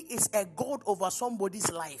nobody is a god over somebody's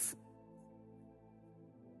life.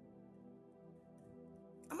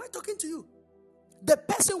 Am I talking to you? The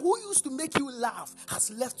person who used to make you laugh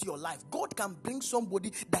has left your life. God can bring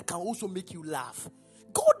somebody that can also make you laugh.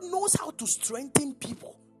 God knows how to strengthen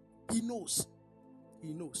people. He knows.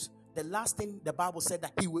 He knows. The last thing the Bible said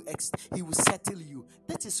that he will settle you.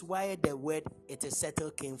 That is where the word "it is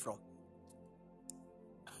settled" came from.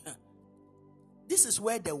 This is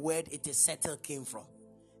where the word "it is settled" came from.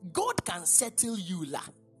 God can settle you, la.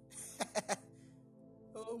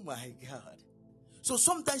 Oh my God. So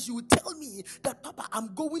sometimes you will tell me that, Papa,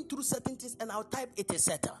 I'm going through certain things, and I'll type "it is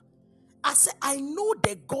settled." I say, I know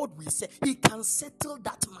that God will say he can settle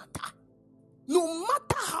that matter. No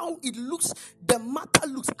matter how it looks, the matter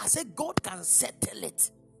looks. I say God can settle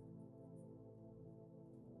it.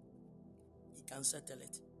 He can settle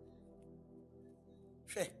it.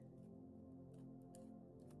 Sure.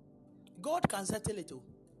 God can settle it.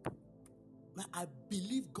 I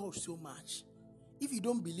believe God so much. If you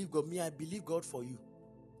don't believe God, I believe God for you.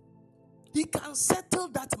 He can settle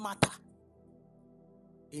that matter.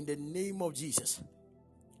 In the name of Jesus,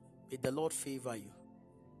 may the Lord favor you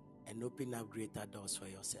and open up greater doors for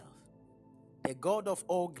yourself. The God of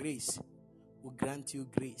all grace will grant you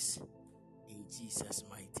grace in Jesus'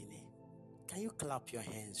 mighty name. Can you clap your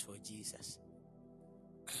hands for Jesus?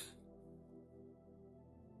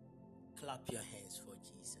 Clap your hands for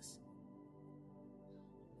Jesus.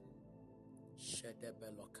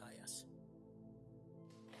 Shedebelokayas.